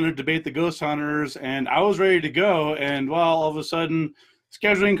I was going to debate the ghost hunters, and I was ready to go. And all of a sudden,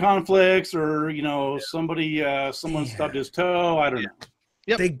 scheduling conflicts, or someone stubbed his toe. I don't know.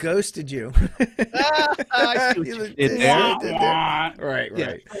 Yep. They ghosted you. I see what you did there. Right.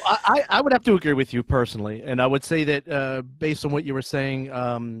 Yeah. I would have to agree with you personally, and I would say that based on what you were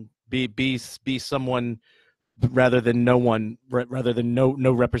saying, be someone rather than no one, rather than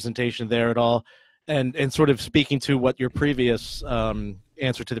no representation there at all, and sort of speaking to what your previous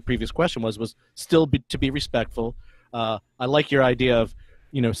answer to the previous question was still to be respectful. I like your idea of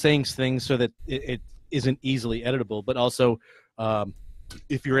saying things so that it isn't easily editable, but also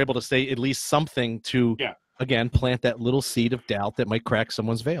if you're able to say at least something to again, plant that little seed of doubt that might crack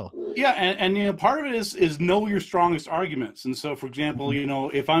someone's veil. Yeah, and you know, part of it is know your strongest arguments. And so, for example, you know,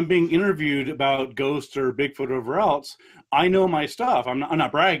 if I'm being interviewed about ghosts or Bigfoot or whatever else, I know my stuff. I'm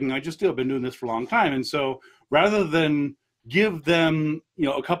not bragging. I just do. I've been doing this for a long time. And so, rather than give them, you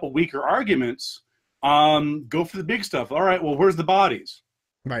know, a couple weaker arguments, go for the big stuff. All right, well, where's the bodies?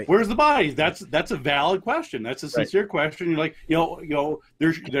 Right. Where's the bodies? That's a valid question. That's a sincere question. You're like,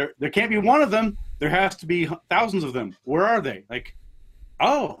 there can't be one of them. There has to be thousands of them. Where are they? Like,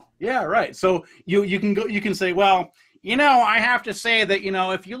 oh, yeah, right. So you can say, well, you know, I have to say that, you know,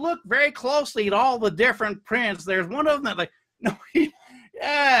 if you look very closely at all the different prints, there's one of them that, like, no,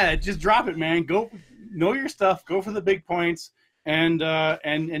 yeah, just drop it, man. Go know your stuff. Go for the big points and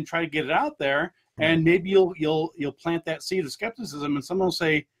try to get it out there. And maybe you'll plant that seed of skepticism, and someone will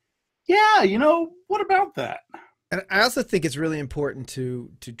say, "Yeah, you know, what about that?" And I also think it's really important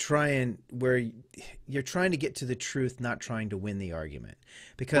to try and where you're trying to get to the truth, not trying to win the argument.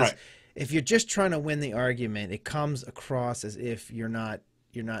 Because if you're just trying to win the argument, it comes across as if you're not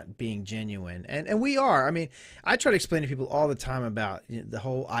being genuine. And we are. I mean, I try to explain to people all the time about, you know, the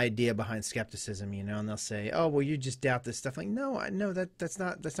whole idea behind skepticism, you know, and they'll say, "Oh, well, you just doubt this stuff." Like, no, that's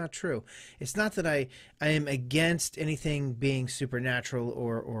not true. It's not that I am against anything being supernatural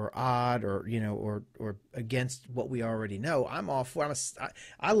or odd or, you know, or against what we already know. I'm all for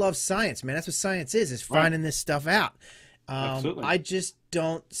I love science, man. That's what science is finding this stuff out. I just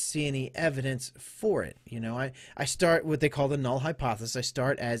don't see any evidence for it. You know, I start what they call the null hypothesis. I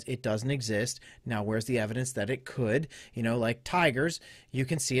start as it doesn't exist. Now, where's the evidence that it could? You know, like tigers, you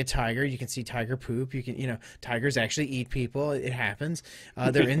can see a tiger, you can see tiger poop, you can, you know, tigers actually eat people. It happens.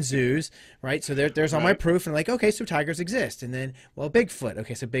 They're in zoos, right? So there's all my proof, and like, okay, so tigers exist. And then, well, Bigfoot.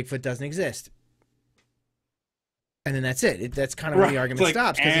 Okay, so Bigfoot doesn't exist. And then that's it. That's kind of where the argument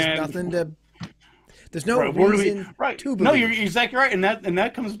stops, because there's nothing to. There's no reason to believe. No, you're exactly right, and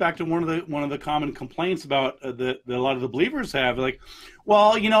that comes back to one of the common complaints about that a lot of the believers have. Like,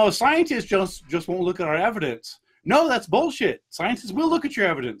 well, you know, scientists just won't look at our evidence. No, that's bullshit. Scientists will look at your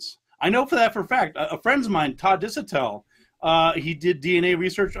evidence. I know for that for a fact. A friend of mine, Todd Dissatel, he did DNA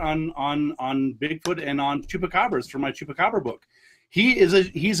research on Bigfoot and on chupacabras for my chupacabra book.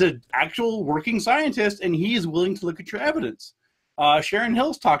 He's an actual working scientist, and he is willing to look at your evidence. Sharon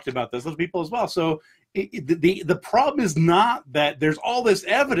Hill's talked about this, those people as well. So the problem is not that there's all this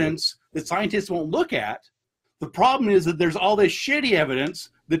evidence that scientists won't look at. The problem is that there's all this shitty evidence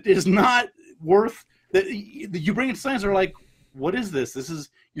that is not worth that you bring it to science. They're like, what is this?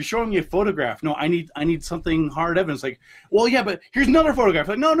 You're showing me a photograph. No, I need something hard evidence. Like, well, yeah, but here's another photograph.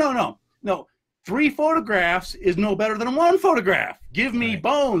 Like, no. 3 photographs is no better than 1 photograph. Give me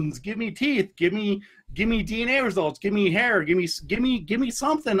bones. Give me teeth. Give me DNA results. Give me hair. Give me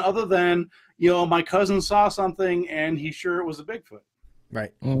something other than, you know, my cousin saw something and he's sure it was a Bigfoot.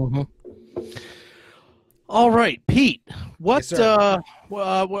 Right. Mm-hmm. All right, Pete. What? Yes,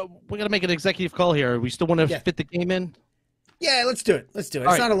 we're gonna make an executive call here. We still want to fit the game in. Yeah, let's do it. It's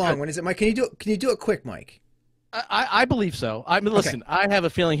not a long one, is it, Mike? Can you do it quick, Mike? I believe so. I mean, listen, I have a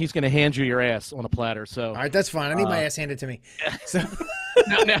feeling he's going to hand you your ass on a platter. So, all right, that's fine. I need my ass handed to me. So,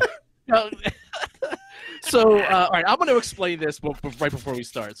 no. So, all right, I'm going to explain this right before we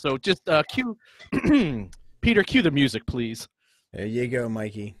start. So, just cue Peter. Cue the music, please. There you go,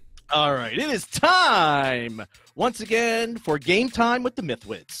 Mikey. All right, it is time once again for game time with the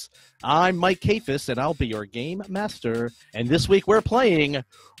MythWits. I'm Mike Kafis, and I'll be your game master. And this week we're playing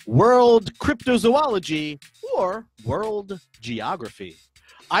World Cryptozoology or World Geography.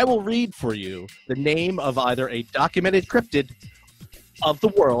 I will read for you the name of either a documented cryptid of the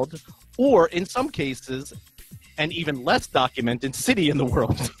world, or in some cases, an even less documented city in the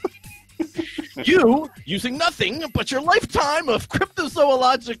world. You, using nothing but your lifetime of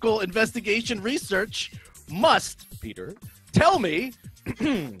cryptozoological investigation research, must, Peter, tell me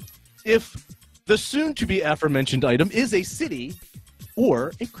if the soon-to-be aforementioned item is a city or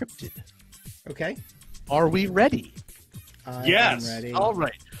a cryptid. Okay. Are we ready? Yes. I'm ready. All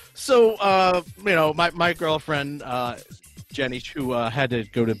right. So, you know, my girlfriend, Jenny, who had to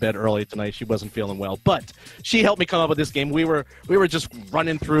go to bed early tonight, she wasn't feeling well, but she helped me come up with this game. We were just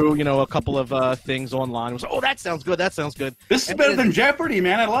running through, you know, a couple of things online. It was, oh, that sounds good. That sounds good. This is better than Jeopardy,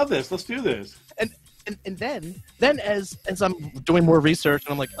 man. I love this. Let's do this. And then as I'm doing more research,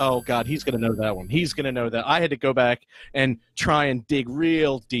 and I'm like, oh God, he's gonna know that one. He's gonna know that. I had to go back and try and dig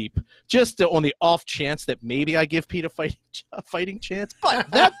real deep, just on the off chance that maybe I give Pete a fighting chance.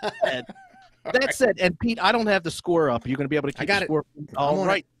 But that said, and Pete, I don't have the score up. You're gonna be able to keep the score. All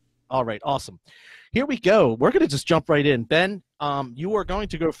right, awesome. Here we go. We're gonna just jump right in. Ben, you are going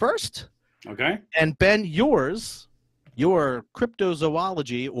to go first. Okay. And Ben, your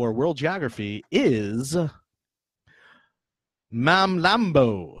cryptozoology or world geography is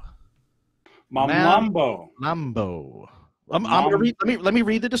Mamlambo. Mamlambo. Mamlambo. I'm gonna read, let me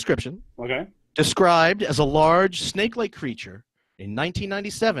read the description. Okay. Described as a large snake-like creature, in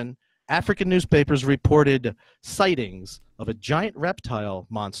 1997, African newspapers reported sightings of a giant reptile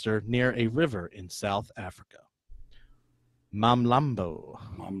monster near a river in South Africa. Mamlambo.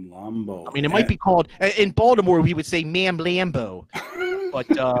 Mamlambo. I mean, it might be called, in Baltimore, we would say Mamlambo. But,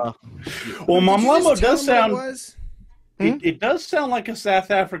 well, Mamlambo does sound... It does sound like a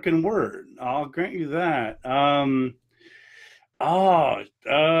South African word. I'll grant you that.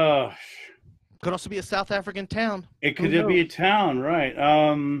 Could also be a South African town. It could be a town, right?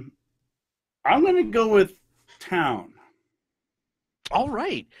 I'm going to go with town. All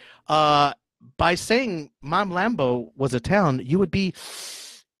right. By saying Mamlambo was a town, you would be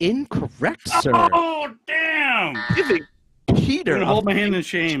incorrect, sir. Oh, damn! Giving Peter I'm going to hold my hand in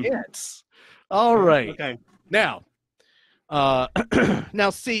shame. Chance. All right. Okay. Now, now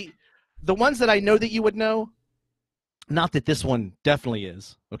see, the ones that I know that you would know, not that this one definitely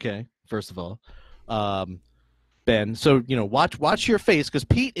is, okay, first of all, Ben. So, watch your face, because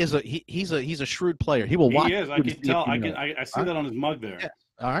Pete is he's a shrewd player. He will watch. He is. I can tell. I see that on his mug there. Yeah.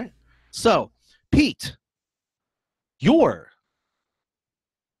 All right. So, Pete, your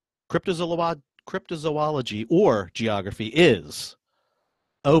cryptozoology or geography is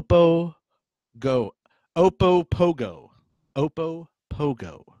Opopogo.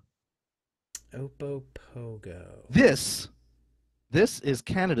 This is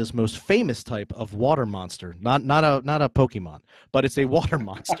Canada's most famous type of water monster. Not a Pokemon, but it's a water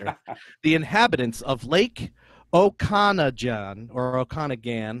monster. The inhabitants of Lake Okanagan or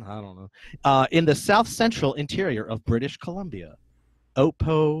Okanagan, I don't know, in the south central interior of British Columbia.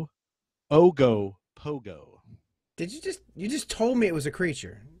 Pogo. Did you just told me it was a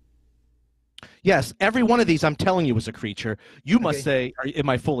creature? Yes, every one of these I'm telling you was a creature. You must say, am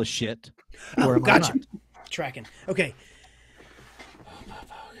I full of shit? Or am I gotcha. not? Tracking. Okay.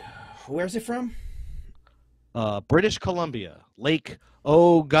 Where's it from? British Columbia. Lake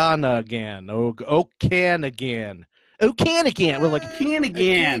Okanagan. Okanagan. We're like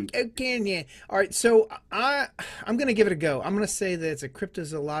Okanagan. Okanagan. All right, so I'm going to give it a go. I'm going to say that it's a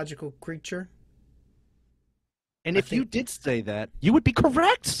cryptozoological creature. And if you did say that, you would be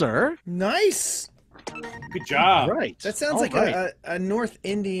correct, sir. Nice. Good job. Right. That sounds like a North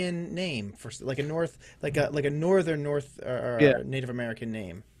Indian name for like a northern Native American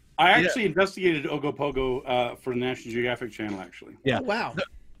name. I actually investigated Ogopogo for the National Geographic Channel, actually. Yeah. Oh, wow.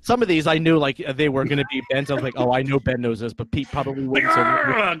 Some of these I knew like they were going to be Ben's. I was like, oh, I know Ben knows this, but Pete probably wouldn't.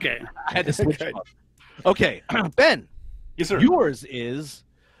 Okay. I had to switch up. Okay, Ben. Yes, sir. Yours is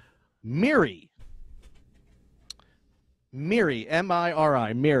Miri. Miri,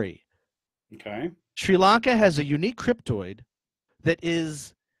 M-I-R-I, Miri. Okay. Sri Lanka has a unique cryptoid that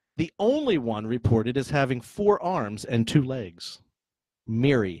is the only one reported as having 4 arms and 2 legs.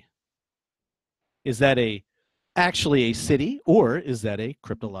 Miri. Is that actually a city, or is that a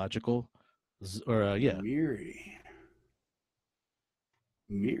cryptological,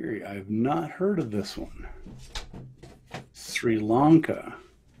 Miri, I've not heard of this one. Sri Lanka.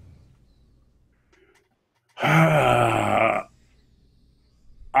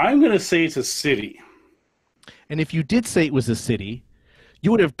 I'm going to say it's a city. And if you did say it was a city,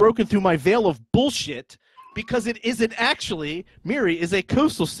 you would have broken through my veil of bullshit, because it isn't actually. Miri is a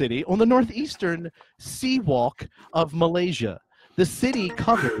coastal city on the northeastern seawalk of Malaysia. The city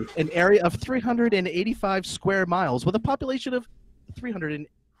covers an area of 385 square miles with a population of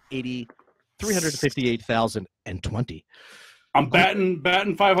 358,020. I'm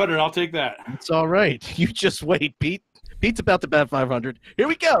batting 500. I'll take that. It's all right. You just wait, Pete. Pete's about to bat 500. Here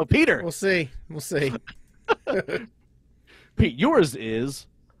we go, Peter. We'll see. Pete, yours is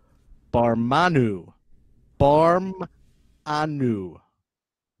Barmanu. Barmanu.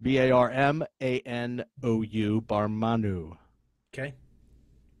 B-A-R-M-A-N-O-U. Barmanu. Okay.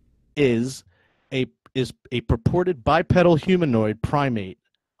 Is a purported bipedal humanoid primate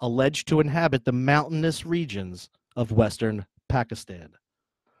alleged to inhabit the mountainous regions of western Pakistan.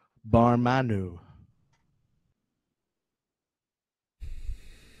 Barmanu.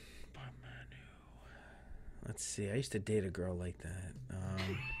 Let's see. I used to date a girl like that.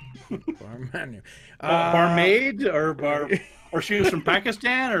 Barmanu. Barmaid or she was from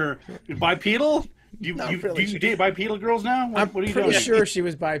Pakistan or bipedal? Do you date bipedal girls now? What are you pretty doing? sure she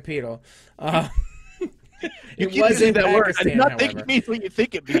was bipedal. You keep using that word. I did not think it means what you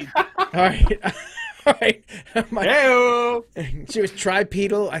think it means. All right. All right. Hey-o! She was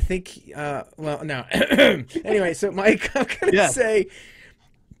tripedal, I think. Well, no. Anyway, so Mike,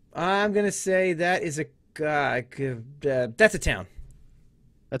 I'm gonna say that is a that's a town.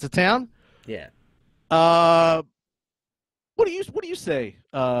 That's a town. Yeah. What do you say?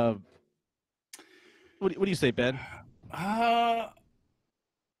 What do you say, Ben?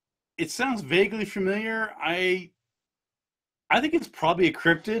 It sounds vaguely familiar. I think it's probably a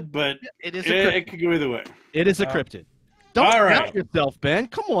cryptid, but It is. It could go either way. It is a cryptid. Don't all doubt right. yourself, Ben.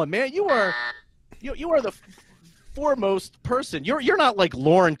 Come on, man. You are the foremost person. You're not like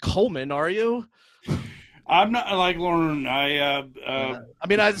Lauren Coleman, are you? I'm not like Lauren. I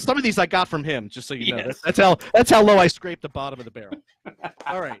mean, some of these I got from him, just so you know. Yes. That's how low I scraped the bottom of the barrel.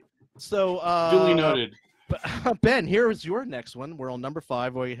 All right. So duly noted. Ben, here is your next one. We're on number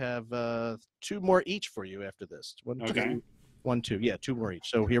 5. We have 2 more each for you after this. Okay. 1, 2. Yeah, 2 more each.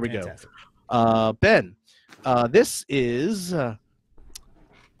 So here we Fantastic. go. Ben, this is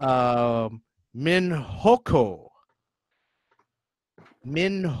Minhoko.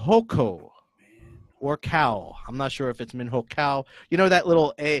 Minhoko. Or cow. I'm not sure if it's Minhoko. You know that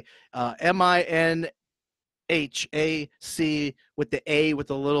little MINHAC with the A with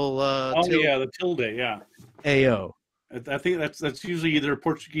the little yeah, the tilde, yeah. AO. I think that's usually either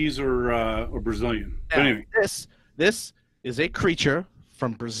Portuguese or Brazilian. But Now, anyway, this is a creature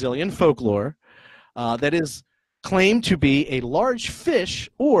from Brazilian folklore that is claimed to be a large fish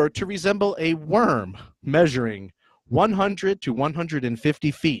or to resemble a worm measuring 100 to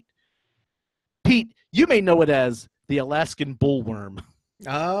 150 feet. Pete, you may know it as the Alaskan bullworm.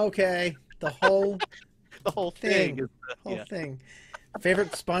 Okay. The whole thing. thing. Thing.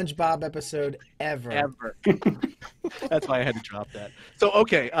 Favorite SpongeBob episode ever. That's why I had to drop that. So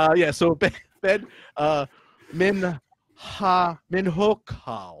okay, so Ben, Minhoko.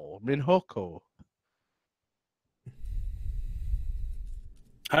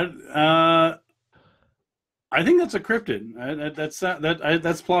 I think that's a cryptid.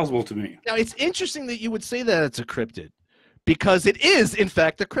 That's plausible to me. Now it's interesting that you would say that it's a cryptid, because it is in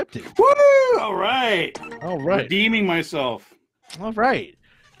fact a cryptid. Woo! All right. Redeeming myself. All right.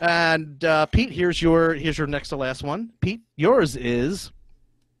 And Pete, here's your next to last one. Pete, yours is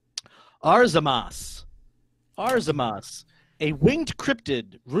Arzamas. Arzamas, a winged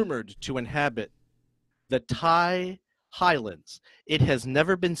cryptid rumored to inhabit the Thai highlands. It has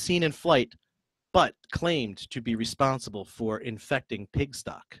never been seen in flight, but claimed to be responsible for infecting pig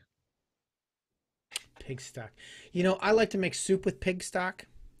stock. Pig stock. You know, I like to make soup with pig stock.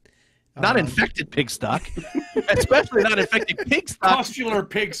 Not infected pig stock, especially not infected pig stock. Pustular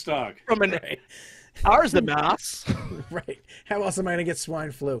pig stock. From an Arzamas. Right. How else am I going to get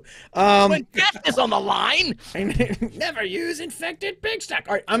swine flu? When death is on the line. Never use infected pig stock.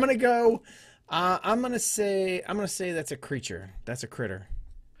 All right, I'm going to go. I'm going to say that's a creature. That's a critter.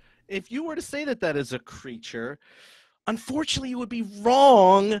 If you were to say that is a creature, unfortunately, you would be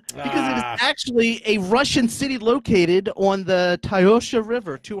wrong, because it is actually a Russian city located on the Tyosha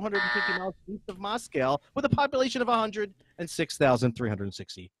River, 250 miles east of Moscow, with a population of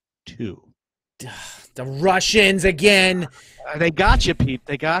 106,362. The Russians again. They got you, Pete.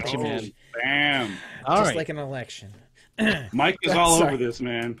 They got you, man. Bam. Just like an election. Mike is all over this,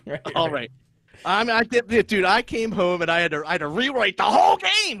 man. Right. All right. Dude, I came home and I had to rewrite the whole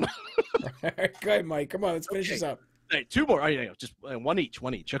game. All right, go ahead, Mike. Come on, let's finish this up. Hey, 2 more. Just one each.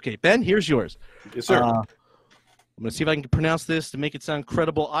 Okay, Ben, here's yours. Yes, sir. I'm going to see if I can pronounce this to make it sound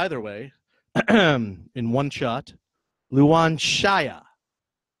credible either way. In one shot. Luanshaya.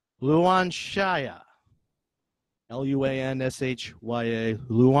 Luanshaya. Luanshya.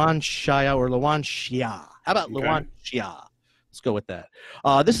 Luanshaya or Luanshya. How about Luanshya? Let's go with that.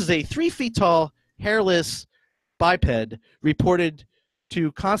 This is a 3 feet tall, hairless biped reported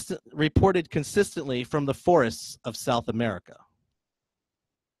consistently from the forests of South America.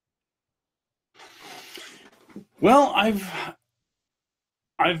 Well,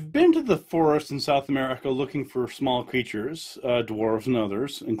 I've been to the forest in South America looking for small creatures, dwarves and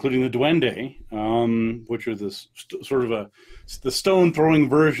others, including the duende, which are this the stone throwing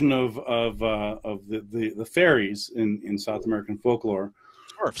version of the fairies in South American folklore.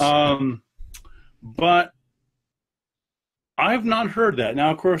 But I've not heard that.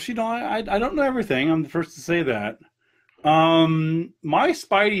 Now, of course, I don't know everything. I'm the first to say that. My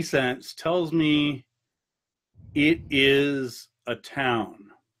spidey sense tells me it is a town.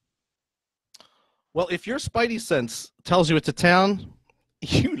 Well, if your spidey sense tells you it's a town,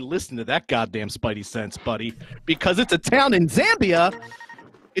 you listen to that goddamn spidey sense, buddy, because it's a town in Zambia.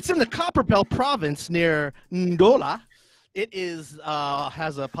 It's in the Copperbelt province near Ndola. It is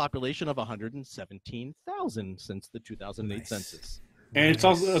has a population of 117,000 since the 2008 census. And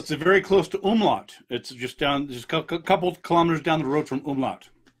it's very close to Umlaut. It's just a couple of kilometers down the road from Umlaut.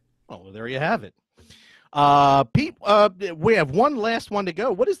 Oh, well, there you have it. Pete, we have one last one to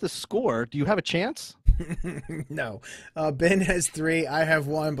go. What is the score? Do you have a chance? No. Ben has 3. I have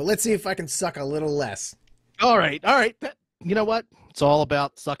 1. But let's see if I can suck a little less. All right. You know what? It's all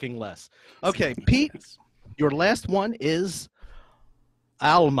about sucking less. Okay, Pete, your last one is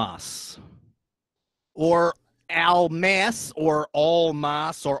Almas. Or Almas, or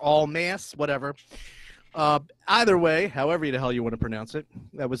Almas, or Almas, whatever. Either way, however the hell you want to pronounce it,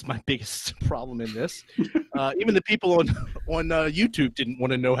 that was my biggest problem in this. Even the people on YouTube didn't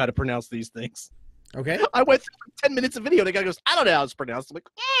want to know how to pronounce these things. Okay. I went through 10 minutes of video. The guy goes, I don't know how it's pronounced. I'm like,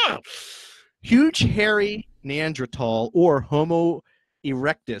 ugh. Huge, hairy Neanderthal or Homo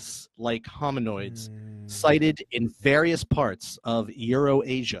erectus like hominoids sighted in various parts of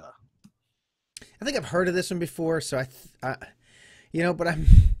Eurasia. I think I've heard of this one before, so but I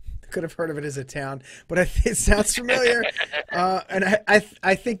could have heard of it as a town, but it sounds familiar, and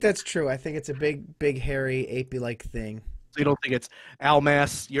I think that's true. I think it's a big, hairy, apey-like thing. So you don't think it's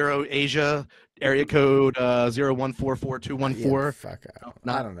Almas, Eurasia, area code 0144214? Yeah, fuck,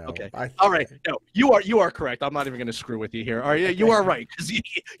 I don't know. Okay. All right. No, you are correct. I'm not even going to screw with you here. All right, you are right, because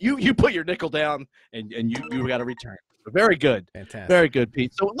you put your nickel down and you got to return. Very good. Fantastic. Very good,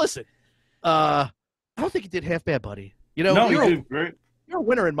 Pete. So listen, I don't think you did half bad, buddy. You know, no, you did great. You're a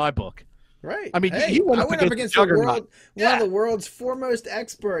winner in my book. Right. I mean, hey, you went I went up against one of the world's foremost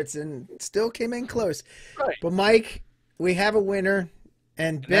experts and still came in close. Right. But Mike, we have a winner,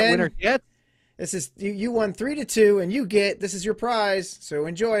 and Ben, that winner gets. This is you won 3-2, and this is your prize. So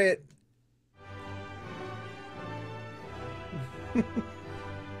enjoy it.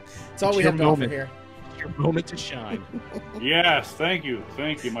 It's all we have to offer here. Your moment to shine. Yes, thank you,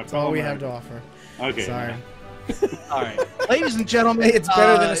 my. That's all we have to offer. Okay. Sorry. All right, ladies and gentlemen, it's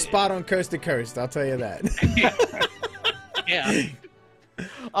better than a spot on Coast to Coast. I'll tell you that. Yeah.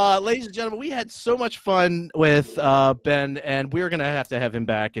 Ladies and gentlemen, we had so much fun with Ben, and we're gonna have to have him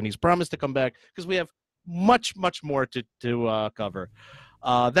back, and he's promised to come back because we have much more to cover.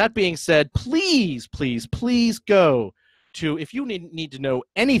 That being said, please go to, if you need to know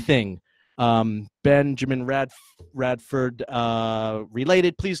anything Benjamin Radford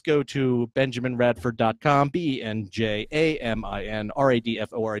related, please go to benjaminradford.com,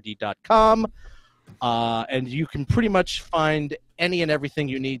 benjaminradford.com, and you can pretty much find any and everything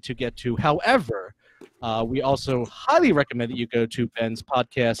you need to get to. However, we also highly recommend that you go to Ben's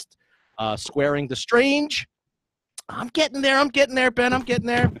podcast, Squaring the Strange. I'm getting there, Ben. I'm getting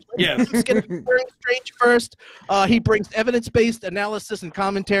there. Yes. Let's get Squaring the Strange first. He brings evidence-based analysis and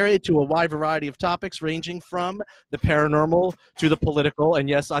commentary to a wide variety of topics, ranging from the paranormal to the political. And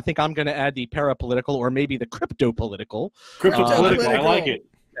yes, I think I'm going to add the parapolitical, or maybe the crypto-political. Crypto-political, I like it.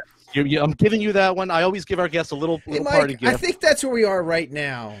 I'm giving you that one. I always give our guests a little Mike, party gift. I think that's where we are right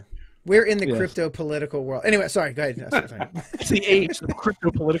now. We're in the crypto-political world. Anyway, sorry, go ahead. It's the age, the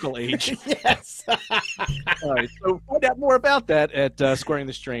crypto-political age. Yes. All right, so find out more about that at Squaring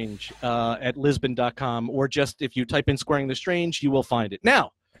the Strange at lisbon.com, or just if you type in Squaring the Strange, you will find it.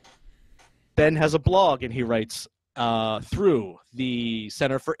 Now, Ben has a blog, and he writes through the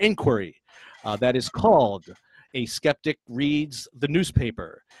Center for Inquiry. That is called A Skeptic Reads the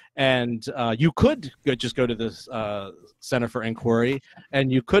Newspaper. And you could just go to the Center for Inquiry, and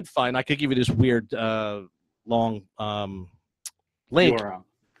you could find, I could give you this weird long link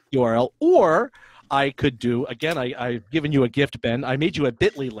URL, or I could do, again, I've given you a gift, Ben. I made you a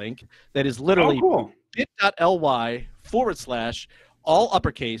bit.ly link that is literally bit.ly / all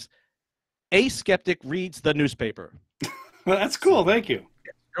uppercase, A Skeptic Reads the Newspaper. Well, that's cool. Thank you.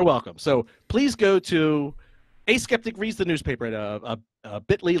 You're welcome. So please go to A Skeptic Reads the Newspaper at a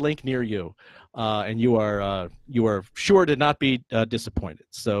bit.ly link near you, and you are sure to not be disappointed.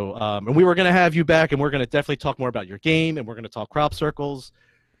 So, and we were going to have you back, and we're going to definitely talk more about your game, and we're going to talk crop circles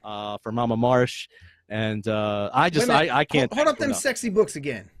for Mama Marsh, and I can't hold up them sexy books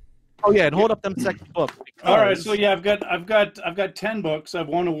again. Oh yeah, and hold up them sexy books. All right, so yeah, I've got 10 books. I've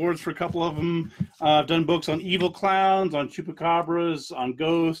won awards for a couple of them. I've done books on evil clowns, on chupacabras, on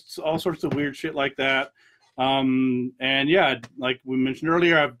ghosts, all sorts of weird shit like that. And yeah, like we mentioned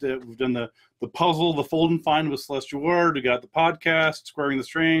earlier, we've done the puzzle, the fold and find with Celestial Ward. We got the podcast, Squaring the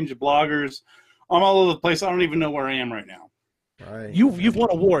Strange, the bloggers. I'm all over the place. I don't even know where I am right now. Right. You've won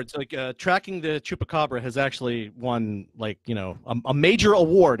awards. Like tracking the chupacabra has actually won, like, you know, a major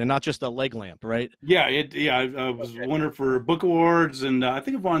award and not just a leg lamp, right? Yeah, I was a winner for book awards, and I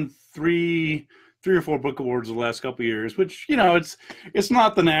think I've won three 3 or 4 book awards the last couple of years, which, you know, it's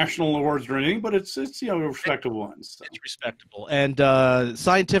not the national awards or anything, but it's you know, respectable ones. So. It's respectable. And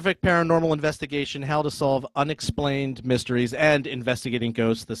scientific paranormal investigation, how to solve unexplained mysteries, and investigating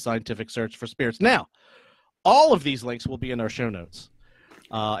ghosts, the scientific search for spirits. Now, all of these links will be in our show notes.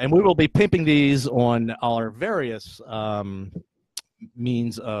 And we will be pimping these on our various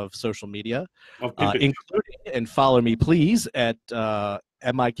means of social media, including, and follow me, please, at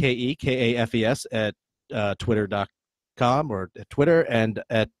MIKEKAFES at twitter.com or at Twitter, and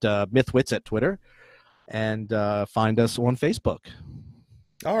at MythWits at Twitter, and find us on Facebook.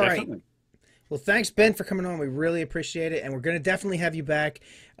 All right. Definitely. Well, thanks, Ben, for coming on. We really appreciate it, and we're going to definitely have you back.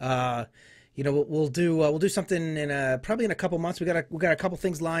 You know, we'll do something in probably in a couple months. We got a couple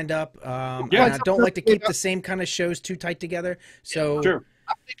things lined up. And I don't like to keep the same kind of shows too tight together. So Sure.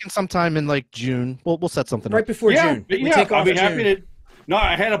 I'm thinking sometime in like June. We'll set something right up. before June. We take I'll off be June. happy to. No,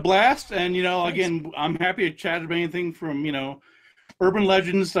 I had a blast, and you know, again, I'm happy to chat about anything from, you know, urban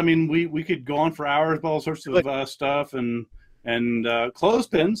legends. I mean, we could go on for hours about all sorts of stuff, and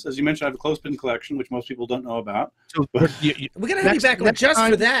clothespins. As you mentioned, I have a clothespin collection, which most people don't know about. So we're gonna have you back on just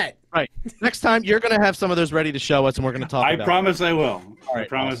for that. Right. Next time, you're going to have some of those ready to show us, and we're going to talk about it. I promise I will. All right, I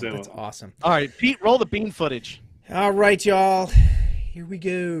promise awesome. I will. That's awesome. All right, Pete, roll the bean footage. All right, y'all. Here we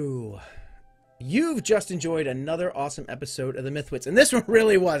go. You've just enjoyed another awesome episode of the MythWits, and this one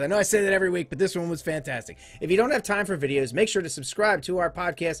really was. I know I say that every week, but this one was fantastic. If you don't have time for videos, make sure to subscribe to our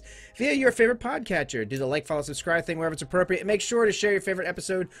podcast via your favorite podcatcher. Do the like, follow, subscribe thing wherever it's appropriate, and make sure to share your favorite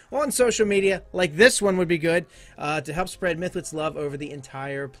episode on social media, like this one would be good, to help spread MythWits love over the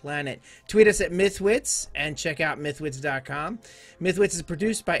entire planet. Tweet us at MythWits, and check out MythWits.com. MythWits is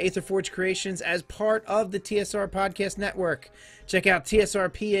produced by Aetherforge Creations as part of the TSR Podcast Network. Check out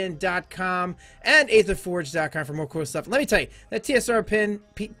tsrpn.com and aetherforge.com for more cool stuff. Let me tell you, that TSRPN,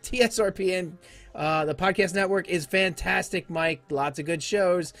 the podcast network, is fantastic, Mike. Lots of good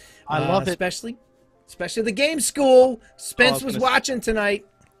shows. I love it. Especially the Game School. Spence was watching tonight.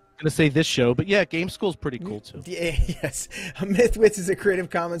 I'm going to say this show, but yeah, Game School's pretty cool too. Yeah, yes. MythWits is a Creative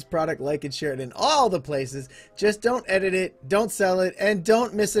Commons product. Like and share it in all the places. Just don't edit it, don't sell it, and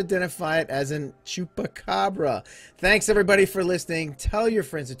don't misidentify it as an chupacabra. Thanks, everybody, for listening. Tell your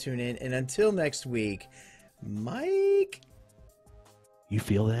friends to tune in. And until next week, Mike. You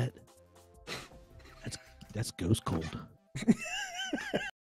feel that? That's ghost cold.